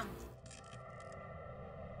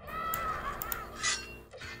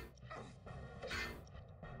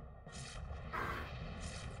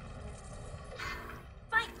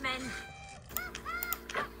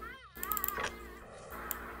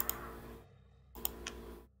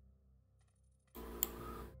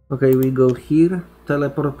 Okay, we go here,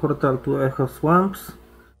 teleport portal to Echo Swamps,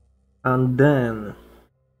 and then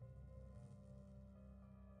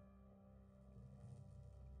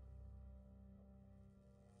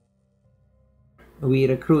we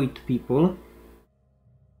recruit people.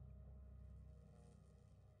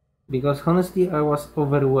 Because honestly, I was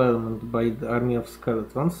overwhelmed by the army of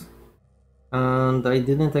skeletons. And I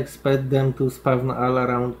didn't expect them to spawn all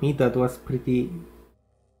around me. That was pretty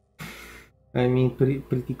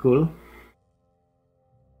cool.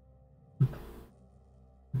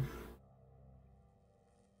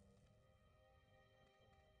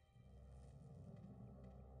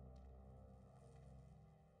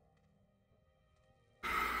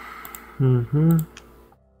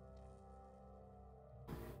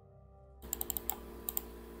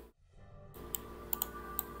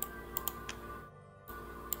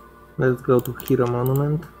 Let's go to Hero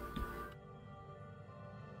Monument.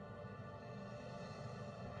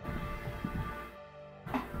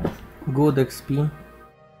 Good XP.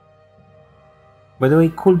 By the way,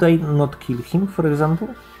 could I not kill him, for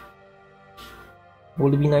example?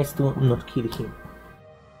 Would be nice to not kill him.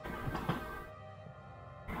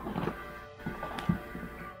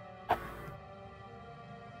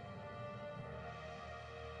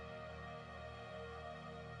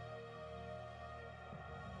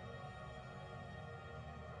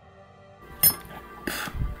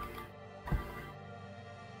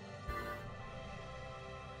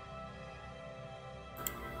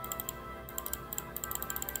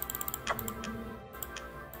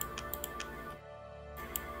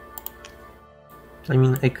 I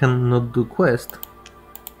mean, I cannot do quest,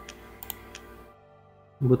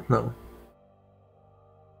 but no.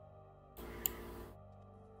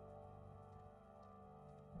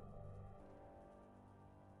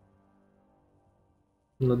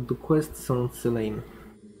 Not do quest sounds lame.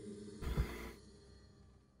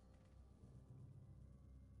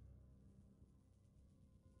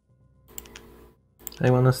 I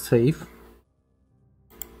wanna save.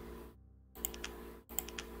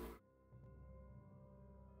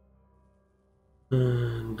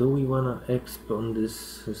 Do we wanna exp on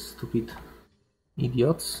this stupid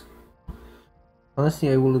idiots? Honestly,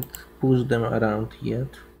 I would push them around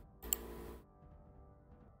yet.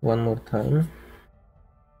 One more time.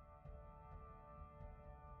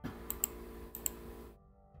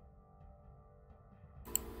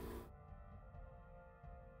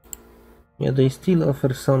 Yeah, they still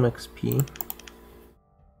offer some XP.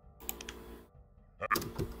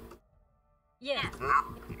 Yeah.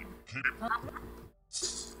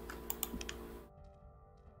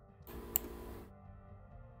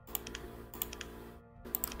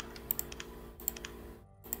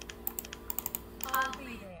 I'll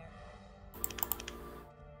be there.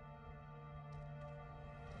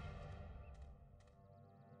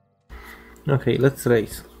 Okay, let's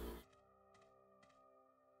race.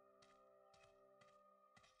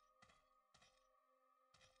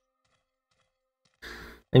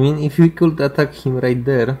 I mean, if we could attack him right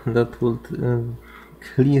there, that would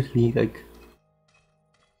clearly, like...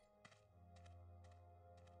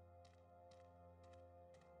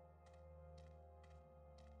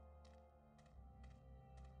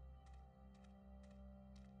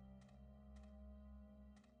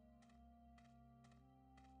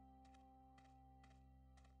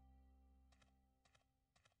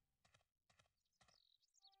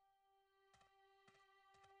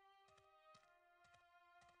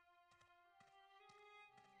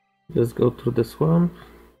 Let's go through the swamp.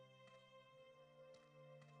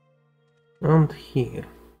 And here.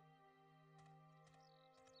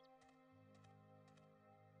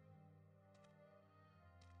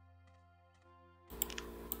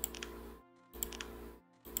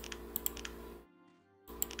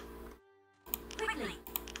 Quickly.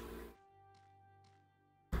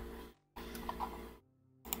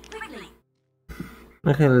 Quickly.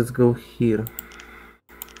 Okay, let's go here.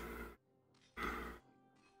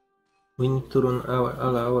 We need to run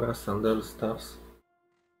all our sandal stuffs.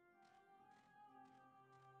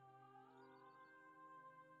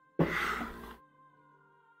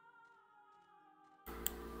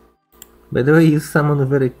 By the way, you summon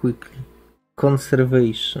very quickly.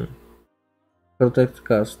 Conservation. Protect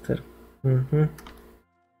caster.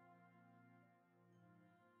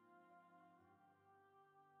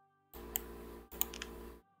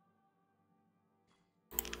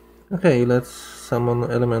 Okay, let's summon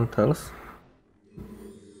elementals.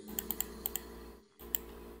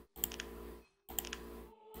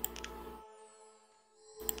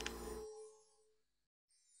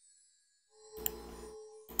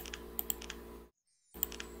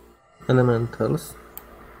 Elementals.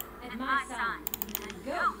 And my sign. And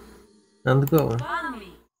go. And go. Follow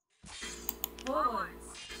me. Forwards.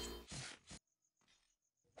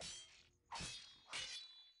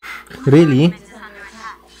 Really? Monument is under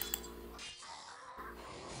attack.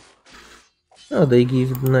 Oh, they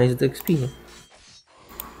give nice XP.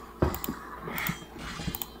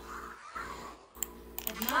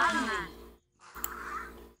 Follow me.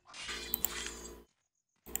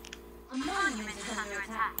 A monument is under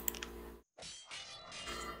attack.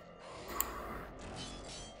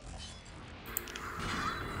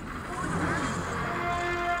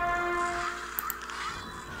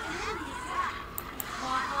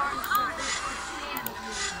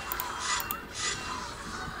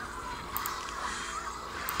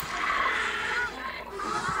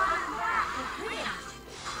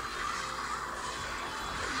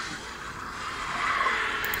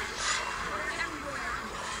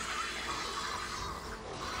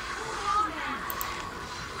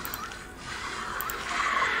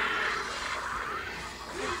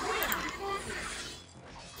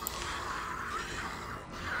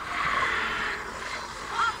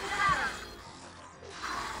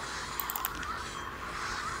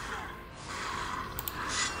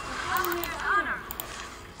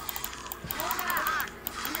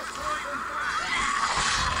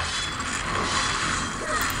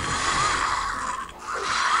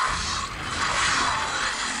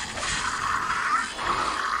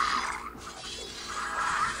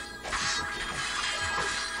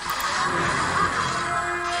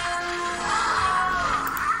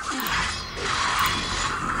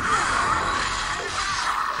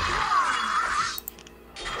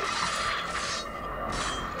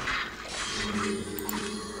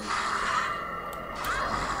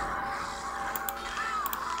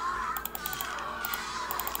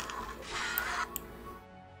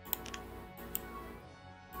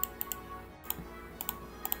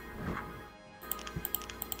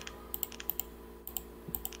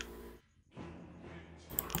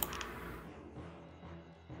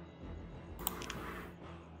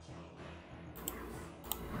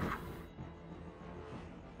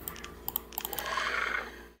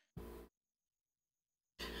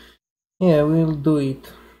 Yeah, we'll do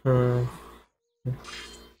it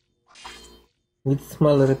with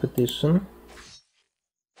small repetition.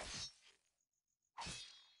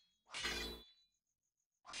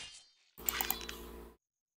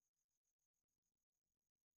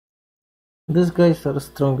 These guys are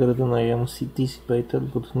stronger than I am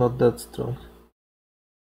anticipated, but not that strong.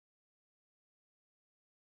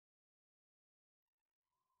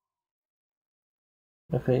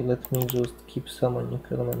 Okay, let me just keep summoning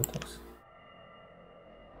elementals.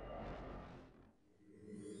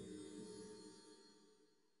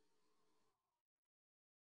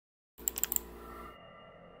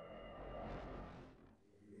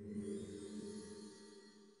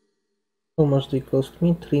 How much they cost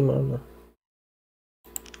me? 3 mana.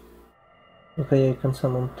 Okay, I can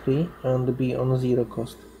summon 3 and be on 0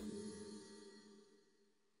 cost.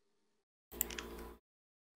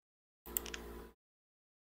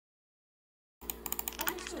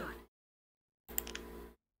 Understood.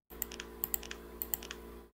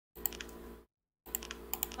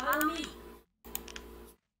 Follow me.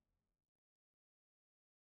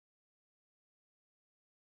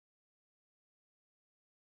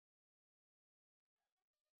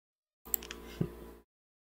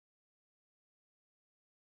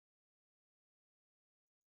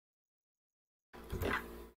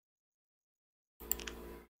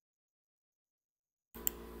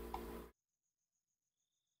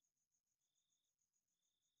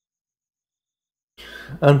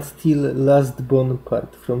 And still last bone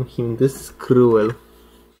part from him. This is cruel.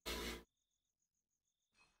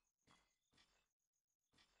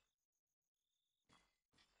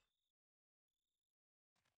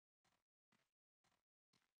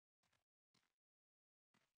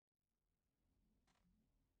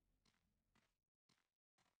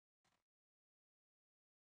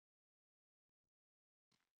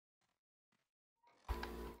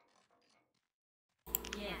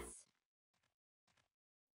 Yes.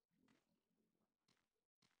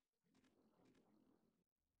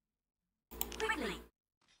 Quickly.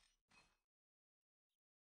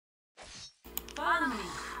 Follow me.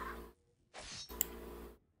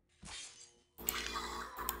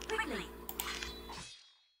 Quickly.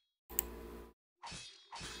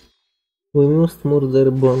 We must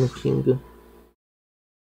murder Bone King.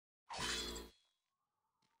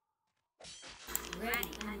 Ready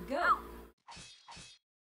and go.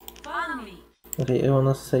 Follow me. Okay, I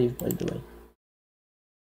wanna save, by the way.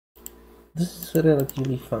 This is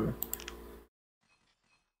relatively fun.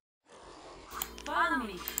 Follow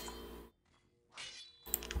me.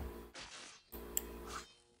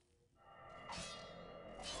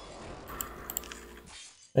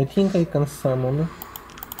 I think I can summon.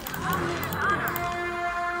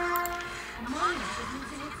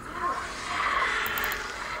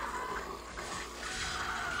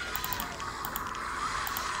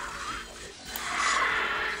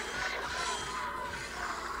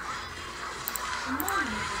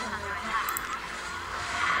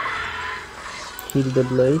 Hit the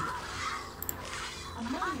blade.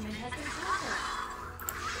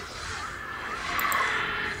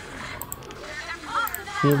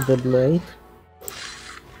 Hit the blade.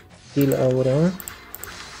 Heal aura.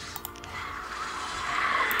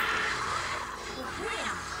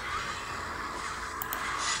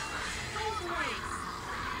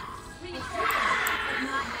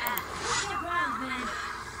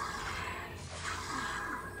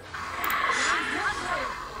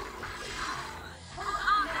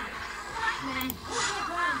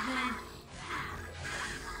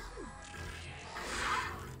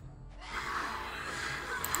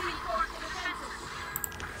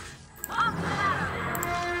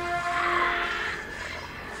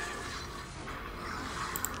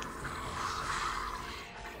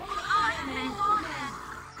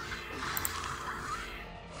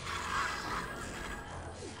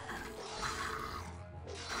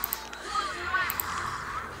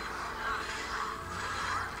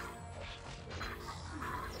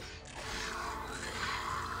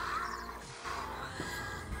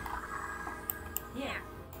 Here.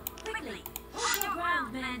 Quickly. Hold your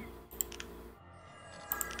ground, men.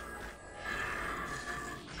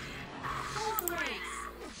 Full race.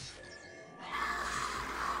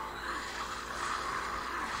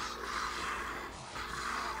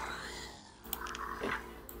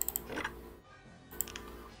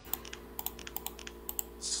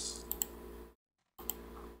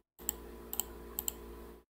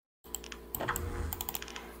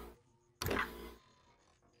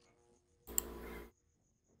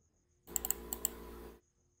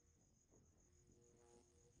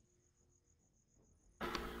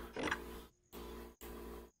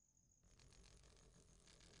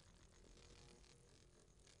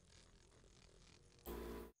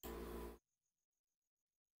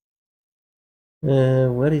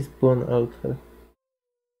 Where is Bone Altar?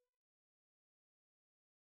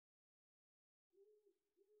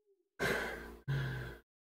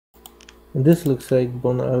 This looks like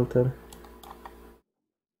Bone Altar.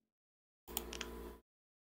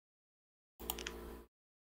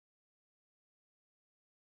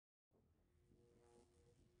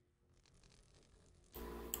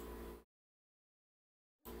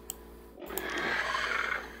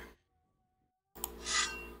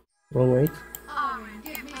 Oh wait. Owen,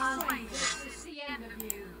 give me strength. This is the end of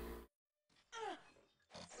you.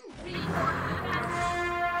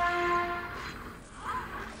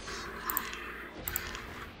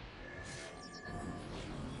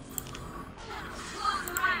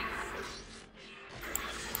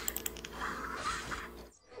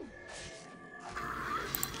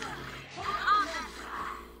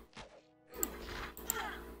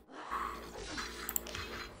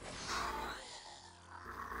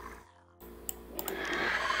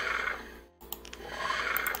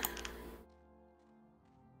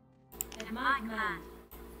 At my command.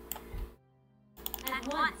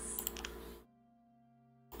 At once.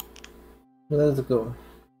 Let's go.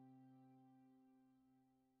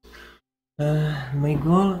 My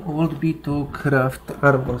goal would be to craft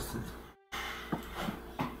armor set.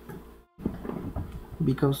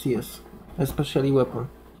 Because yes, especially weapon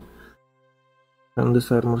from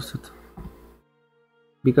this armor set.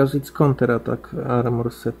 Because it's counter-attack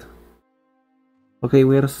armor set. Okay,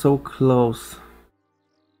 we are so close.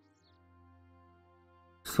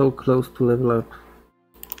 So close to level up.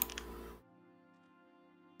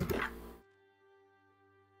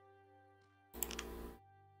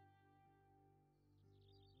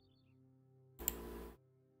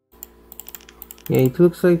 Yeah, it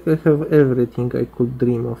looks like I have everything I could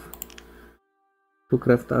dream of to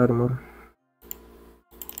craft armor.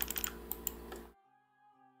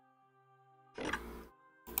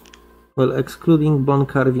 Well, excluding bone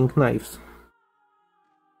carving knives.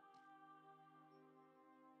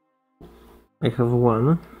 I have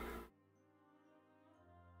one.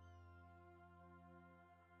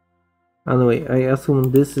 Anyway, I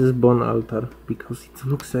assume this is bone altar because it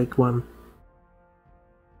looks like one.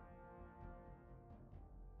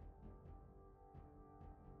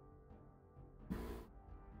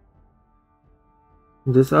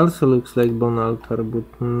 This also looks like bone altar,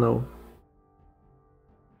 but no.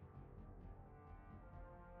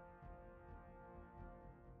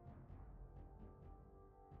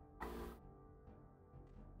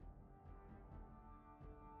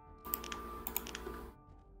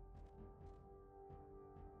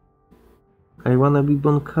 wanna be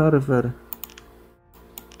Bone Carver.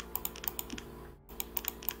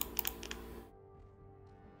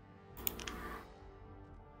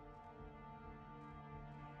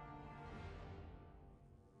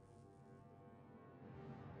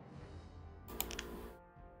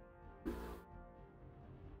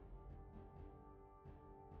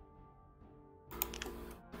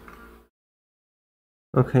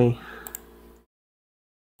 Okay.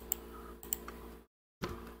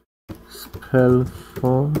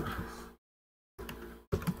 Spellforce.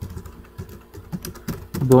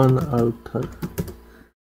 Bone Altar.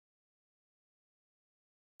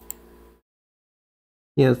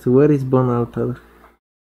 Yes, where is Bone Altar?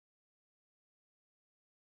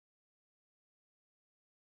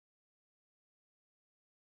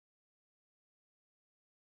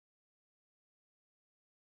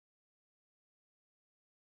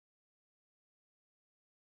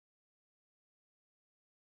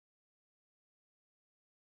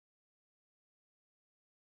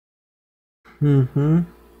 Mm-hmm.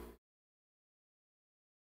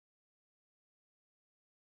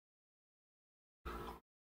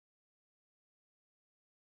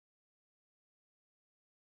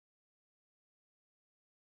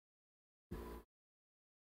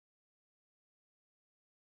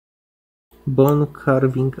 Bone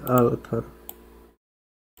Carving Altar.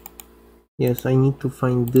 Yes, I need to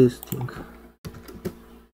find this thing.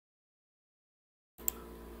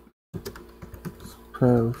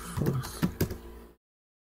 Spellforce.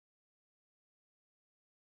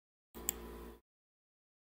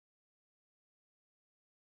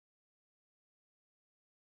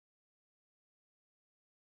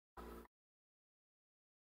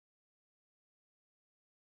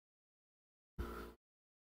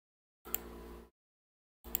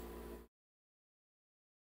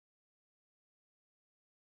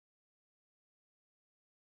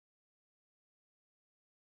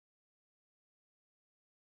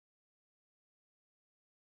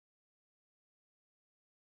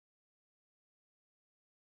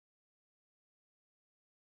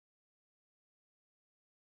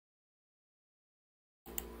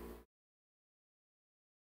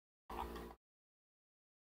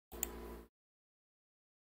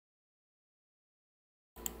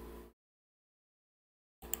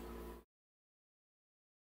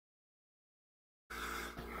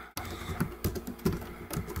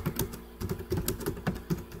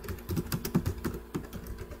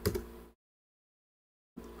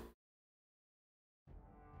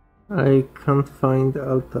 I can't find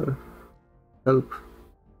altar. Help.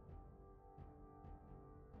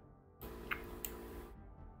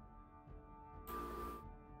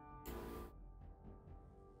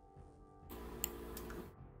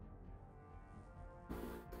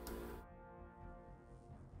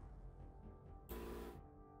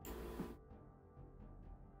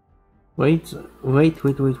 Wait.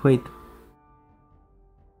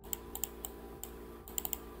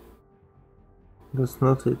 That's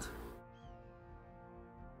not it.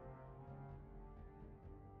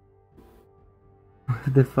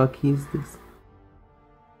 What the fuck is this?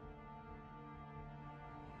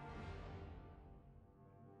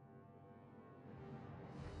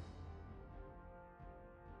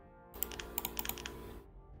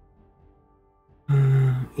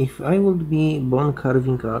 If I would be Bone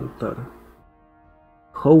Carving Altar,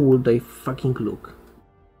 how would I fucking look?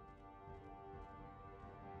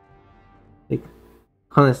 Like,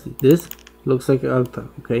 honestly, this looks like an altar,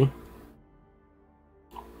 okay?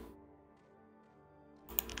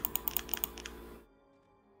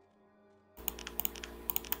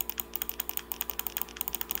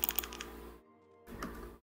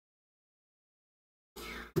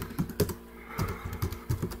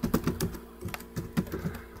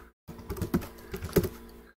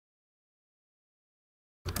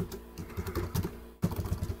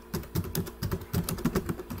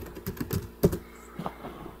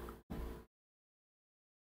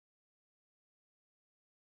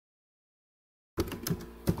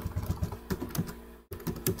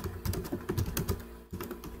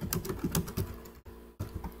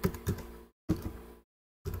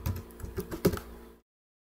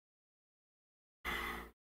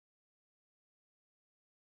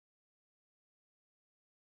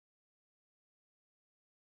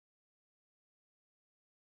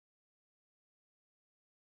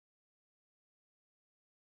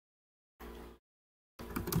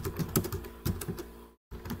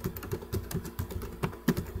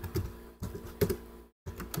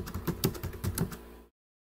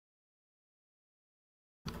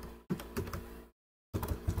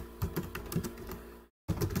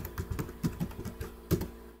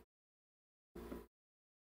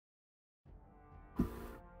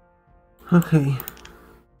 Okay.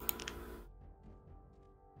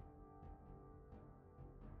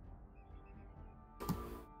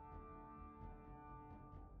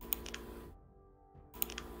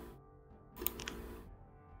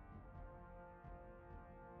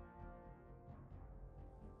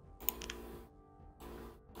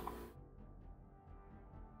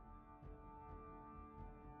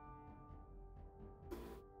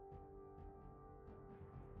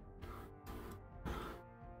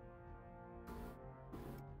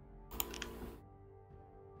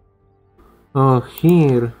 Oh,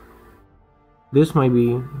 here. This might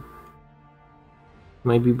be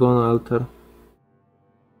bone altar.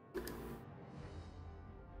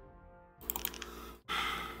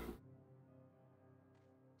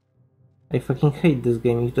 I fucking hate this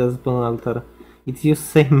game. It does bone altar. It uses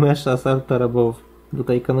same mesh as altar above, but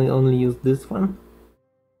I can only use this one.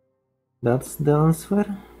 That's the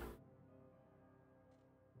answer.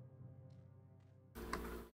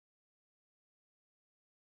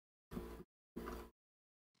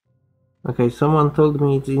 Okay, someone told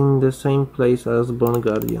me it's in the same place as Bone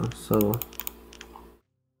Guardian, so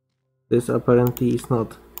this apparently is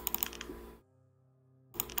not.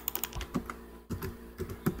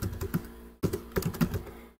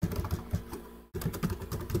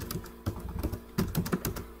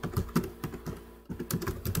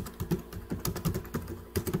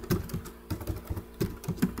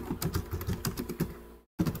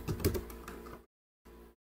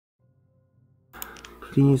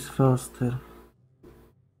 Please faster.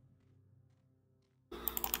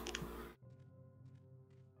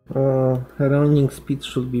 Running speed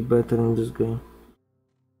should be better in this game.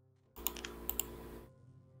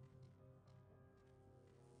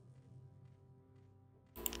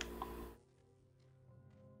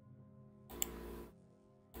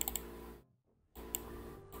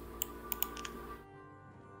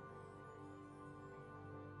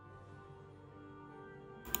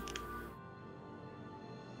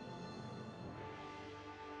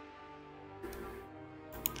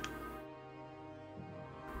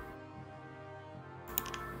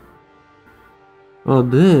 Oh,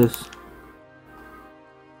 this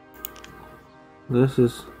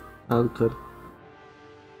is altar.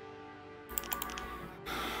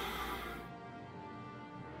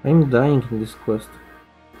 I'm dying in this quest.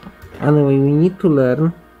 Anyway, we need to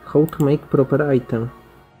learn how to make proper item.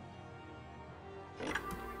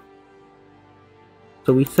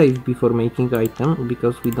 So we save before making item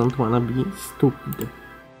because we don't wanna be stupid.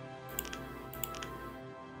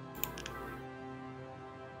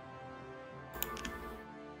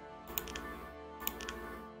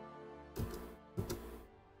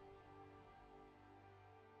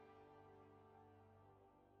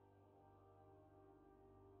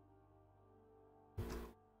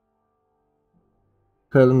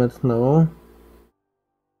 Helmet, no.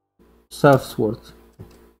 Staff sword.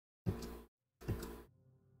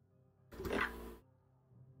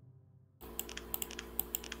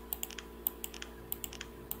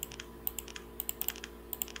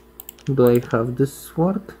 Do I have this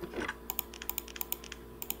sword?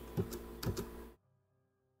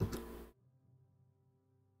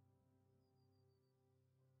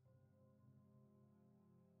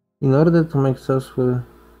 In order to make successful.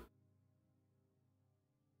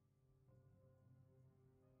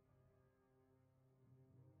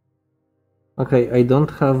 Okay, I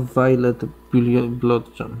don't have violet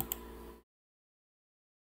blood gem.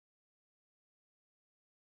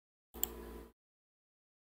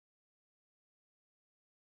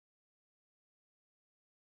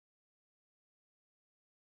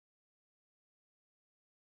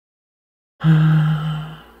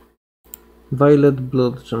 Violet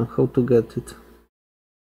blood gem, how to get it?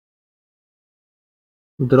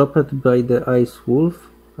 Drop it by the ice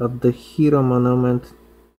wolf at the hero monument.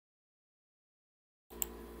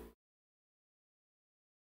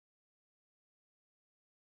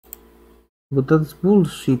 But that's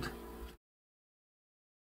bullshit.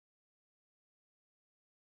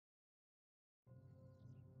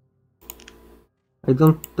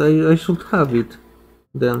 I should have it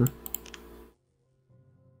then.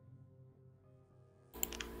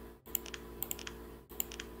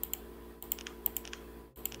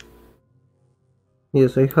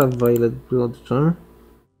 Yes, I have violet blood gem.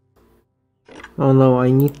 Oh no,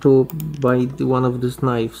 I need to buy one of these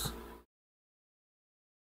knives.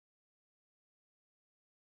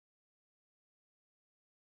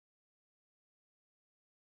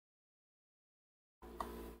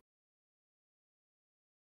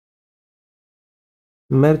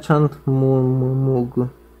 Merchant Mug.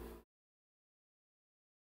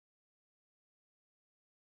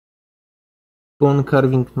 Bone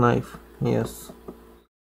carving knife. Yes.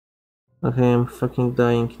 Okay, I'm fucking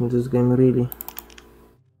dying in this game, really.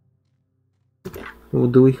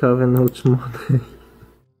 Do we have enough money?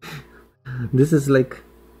 This is like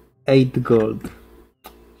 8 gold.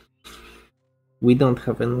 We don't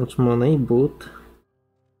have enough money, but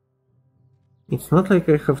it's not like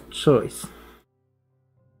I have choice.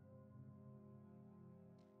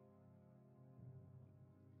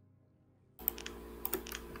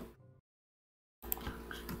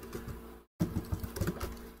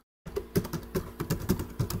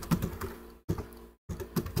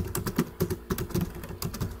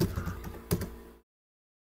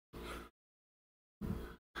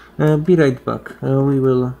 Be right back. We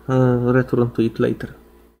will return to it later.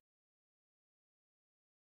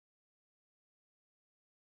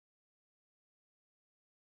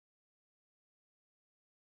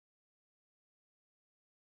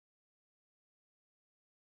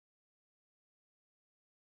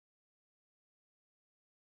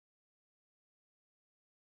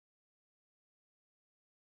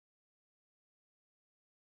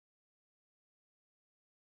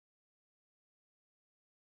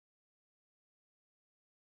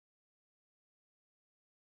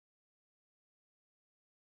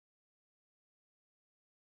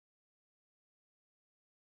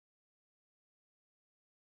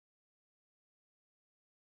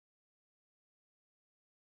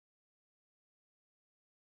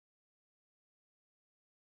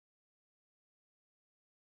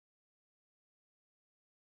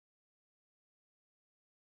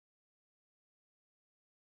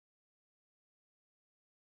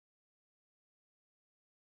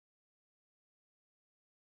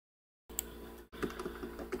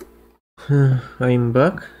 I'm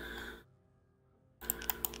back.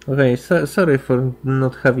 Okay, sorry for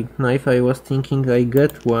not having knife. I was thinking I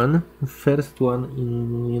get one, first one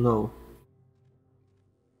in,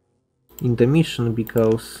 in the mission,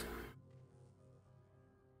 because...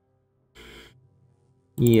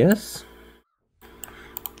 Yes?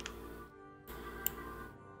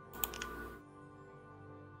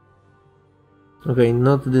 Okay,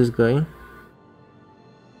 not this guy.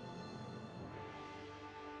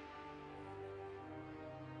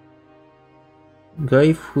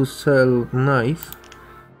 Guy who sell knife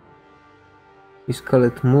is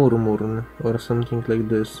called Murmurn or something like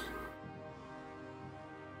this.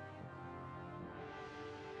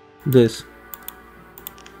 This.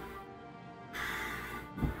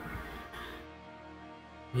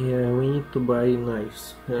 Yeah, we need to buy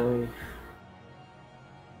knives.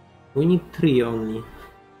 We need 3 only.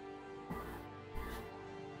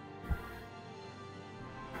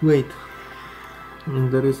 Wait.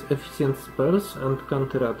 There is efficient spells and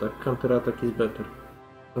counter attack. Counter attack is better.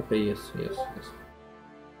 Okay, yes.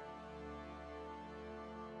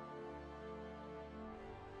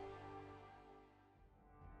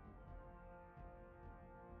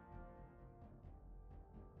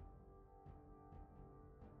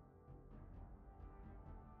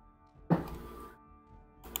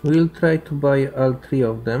 We'll try to buy all 3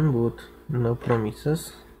 of them, but no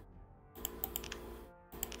promises.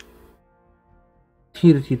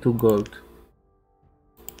 32 gold.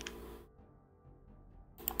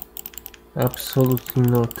 Absolutely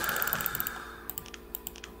not.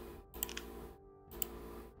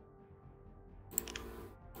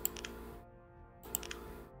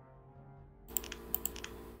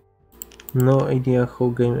 No idea how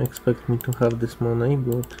game expect me to have this money,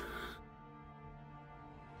 but...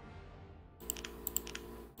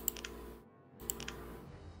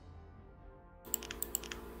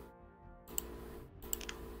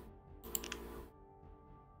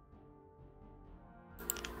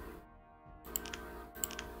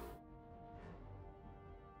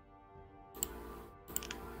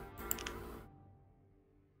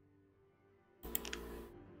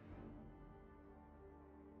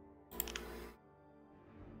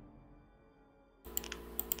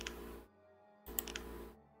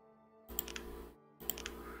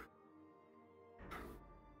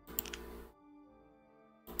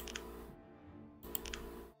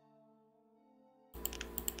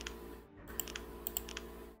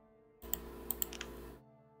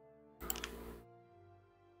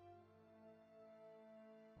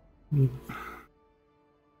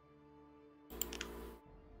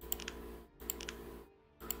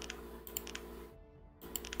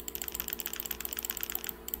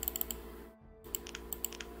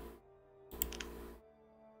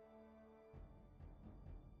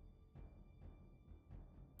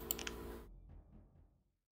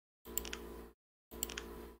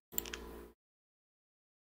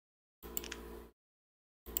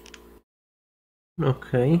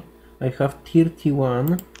 Okay, I have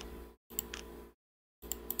 31.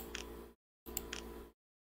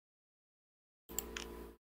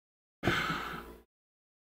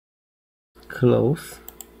 close.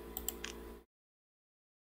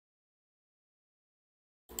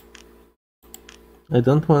 I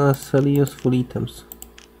don't wanna sell useful items.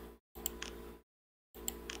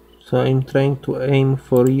 So I'm trying to aim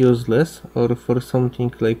for useless or for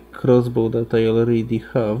something like crossbow that I already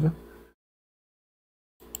have.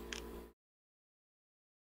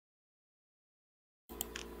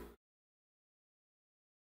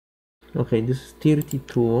 Okay, this is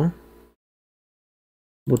 32.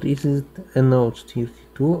 But is it a notch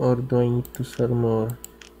 32 or do I need to sell more?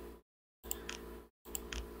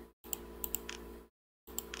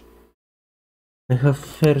 I have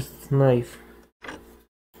first knife.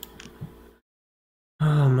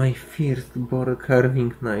 Ah, my first boar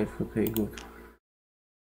carving knife. Okay, good.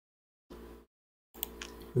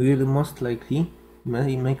 We'll most likely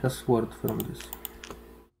make a sword from this.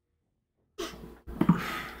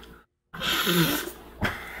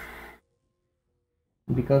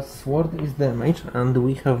 Because sword is damage and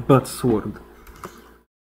we have bad sword.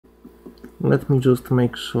 Let me just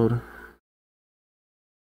make sure.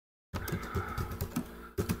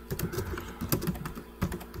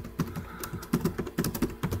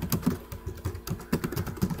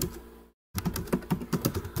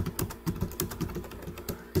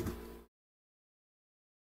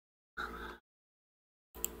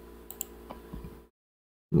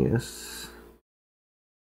 Yes.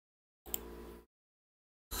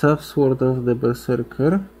 Self-sword of the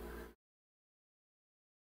Berserker.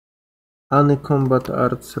 Any combat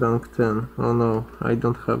arts rank 10. Oh no, I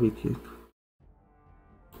don't have it yet.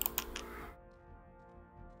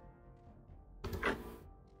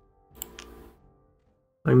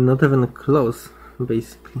 I'm not even close,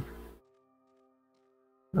 basically.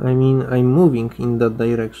 I mean, I'm moving in that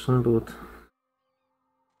direction, but...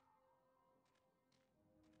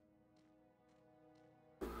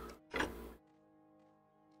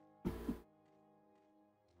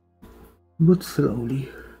 but slowly.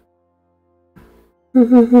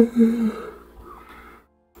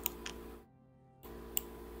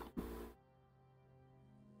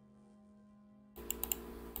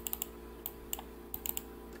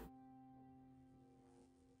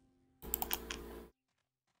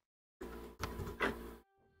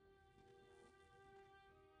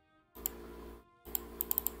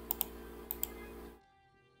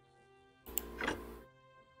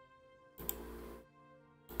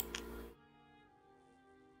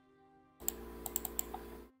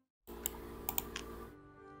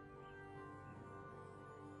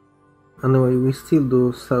 Anyway, we still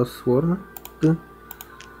do Southward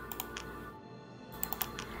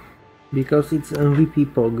because it's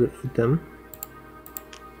MVP POG item.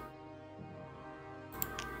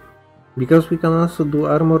 Because we can also do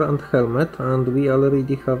armor and helmet, and we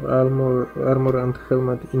already have armor and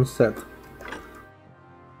helmet in set.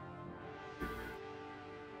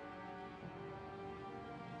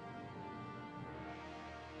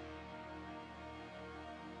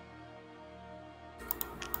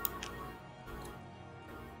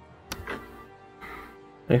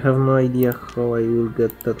 I have no idea how I will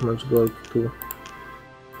get that much gold to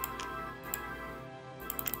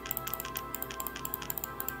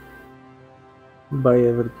buy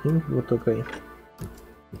everything, but okay.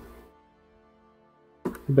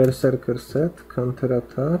 Berserker set, counter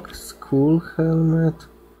attack, skull helmet,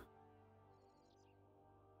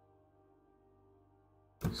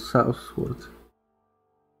 southward.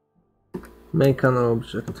 Make an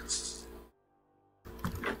object.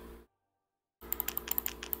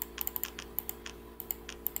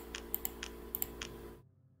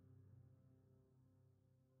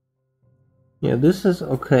 Yeah, this is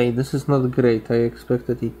okay, this is not great. I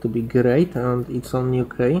expected it to be great and it's only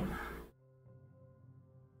okay.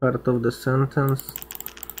 Part of the sentence.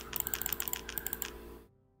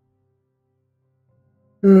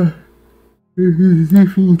 It is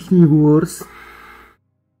definitely worse.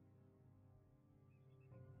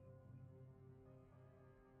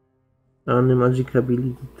 Only magic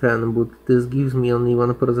ability 10, but this gives me only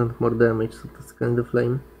 1% more damage, so that's kind of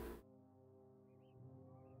lame.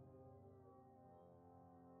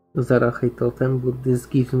 Zarahe totem, but this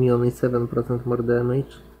gives me only 7% more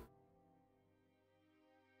damage.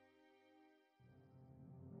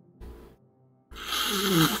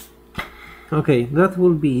 Okay, that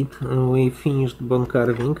will be it. We finished bone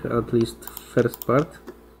carving, at least first part.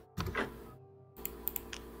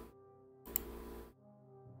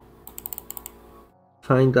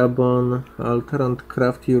 Find a bone altar and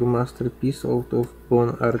craft your masterpiece out of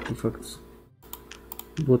bone artifacts.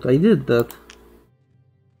 But I did that.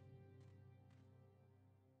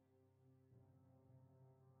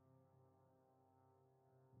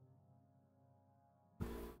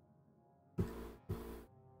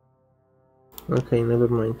 Okay, never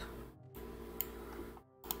mind.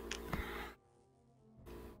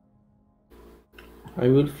 I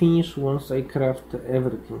will finish once I craft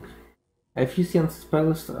everything. Efficient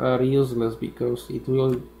spells are useless because it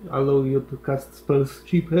will allow you to cast spells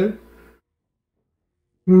cheaper.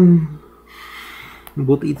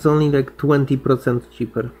 But it's only like 20%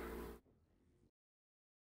 cheaper.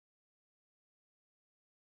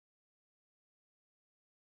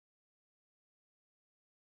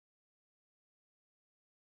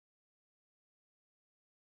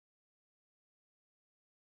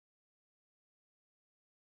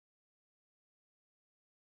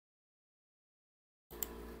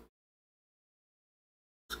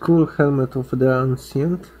 Skull Helmet of the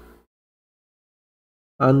Ancient.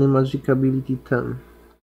 Magic ability 10.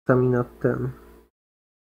 Stamina 10.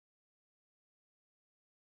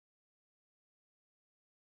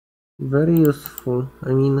 Very useful.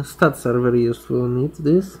 I mean, stats are very useful. Need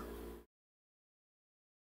this?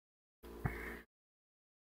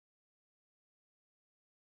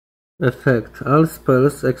 Effect. All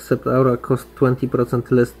spells except aura cost 20%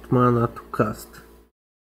 less mana to cast.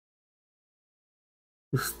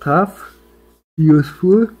 Staff?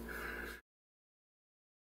 Useful.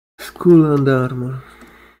 Skull and armor.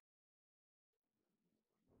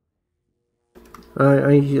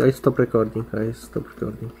 I stop recording.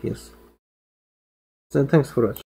 Yes. So thanks for watching.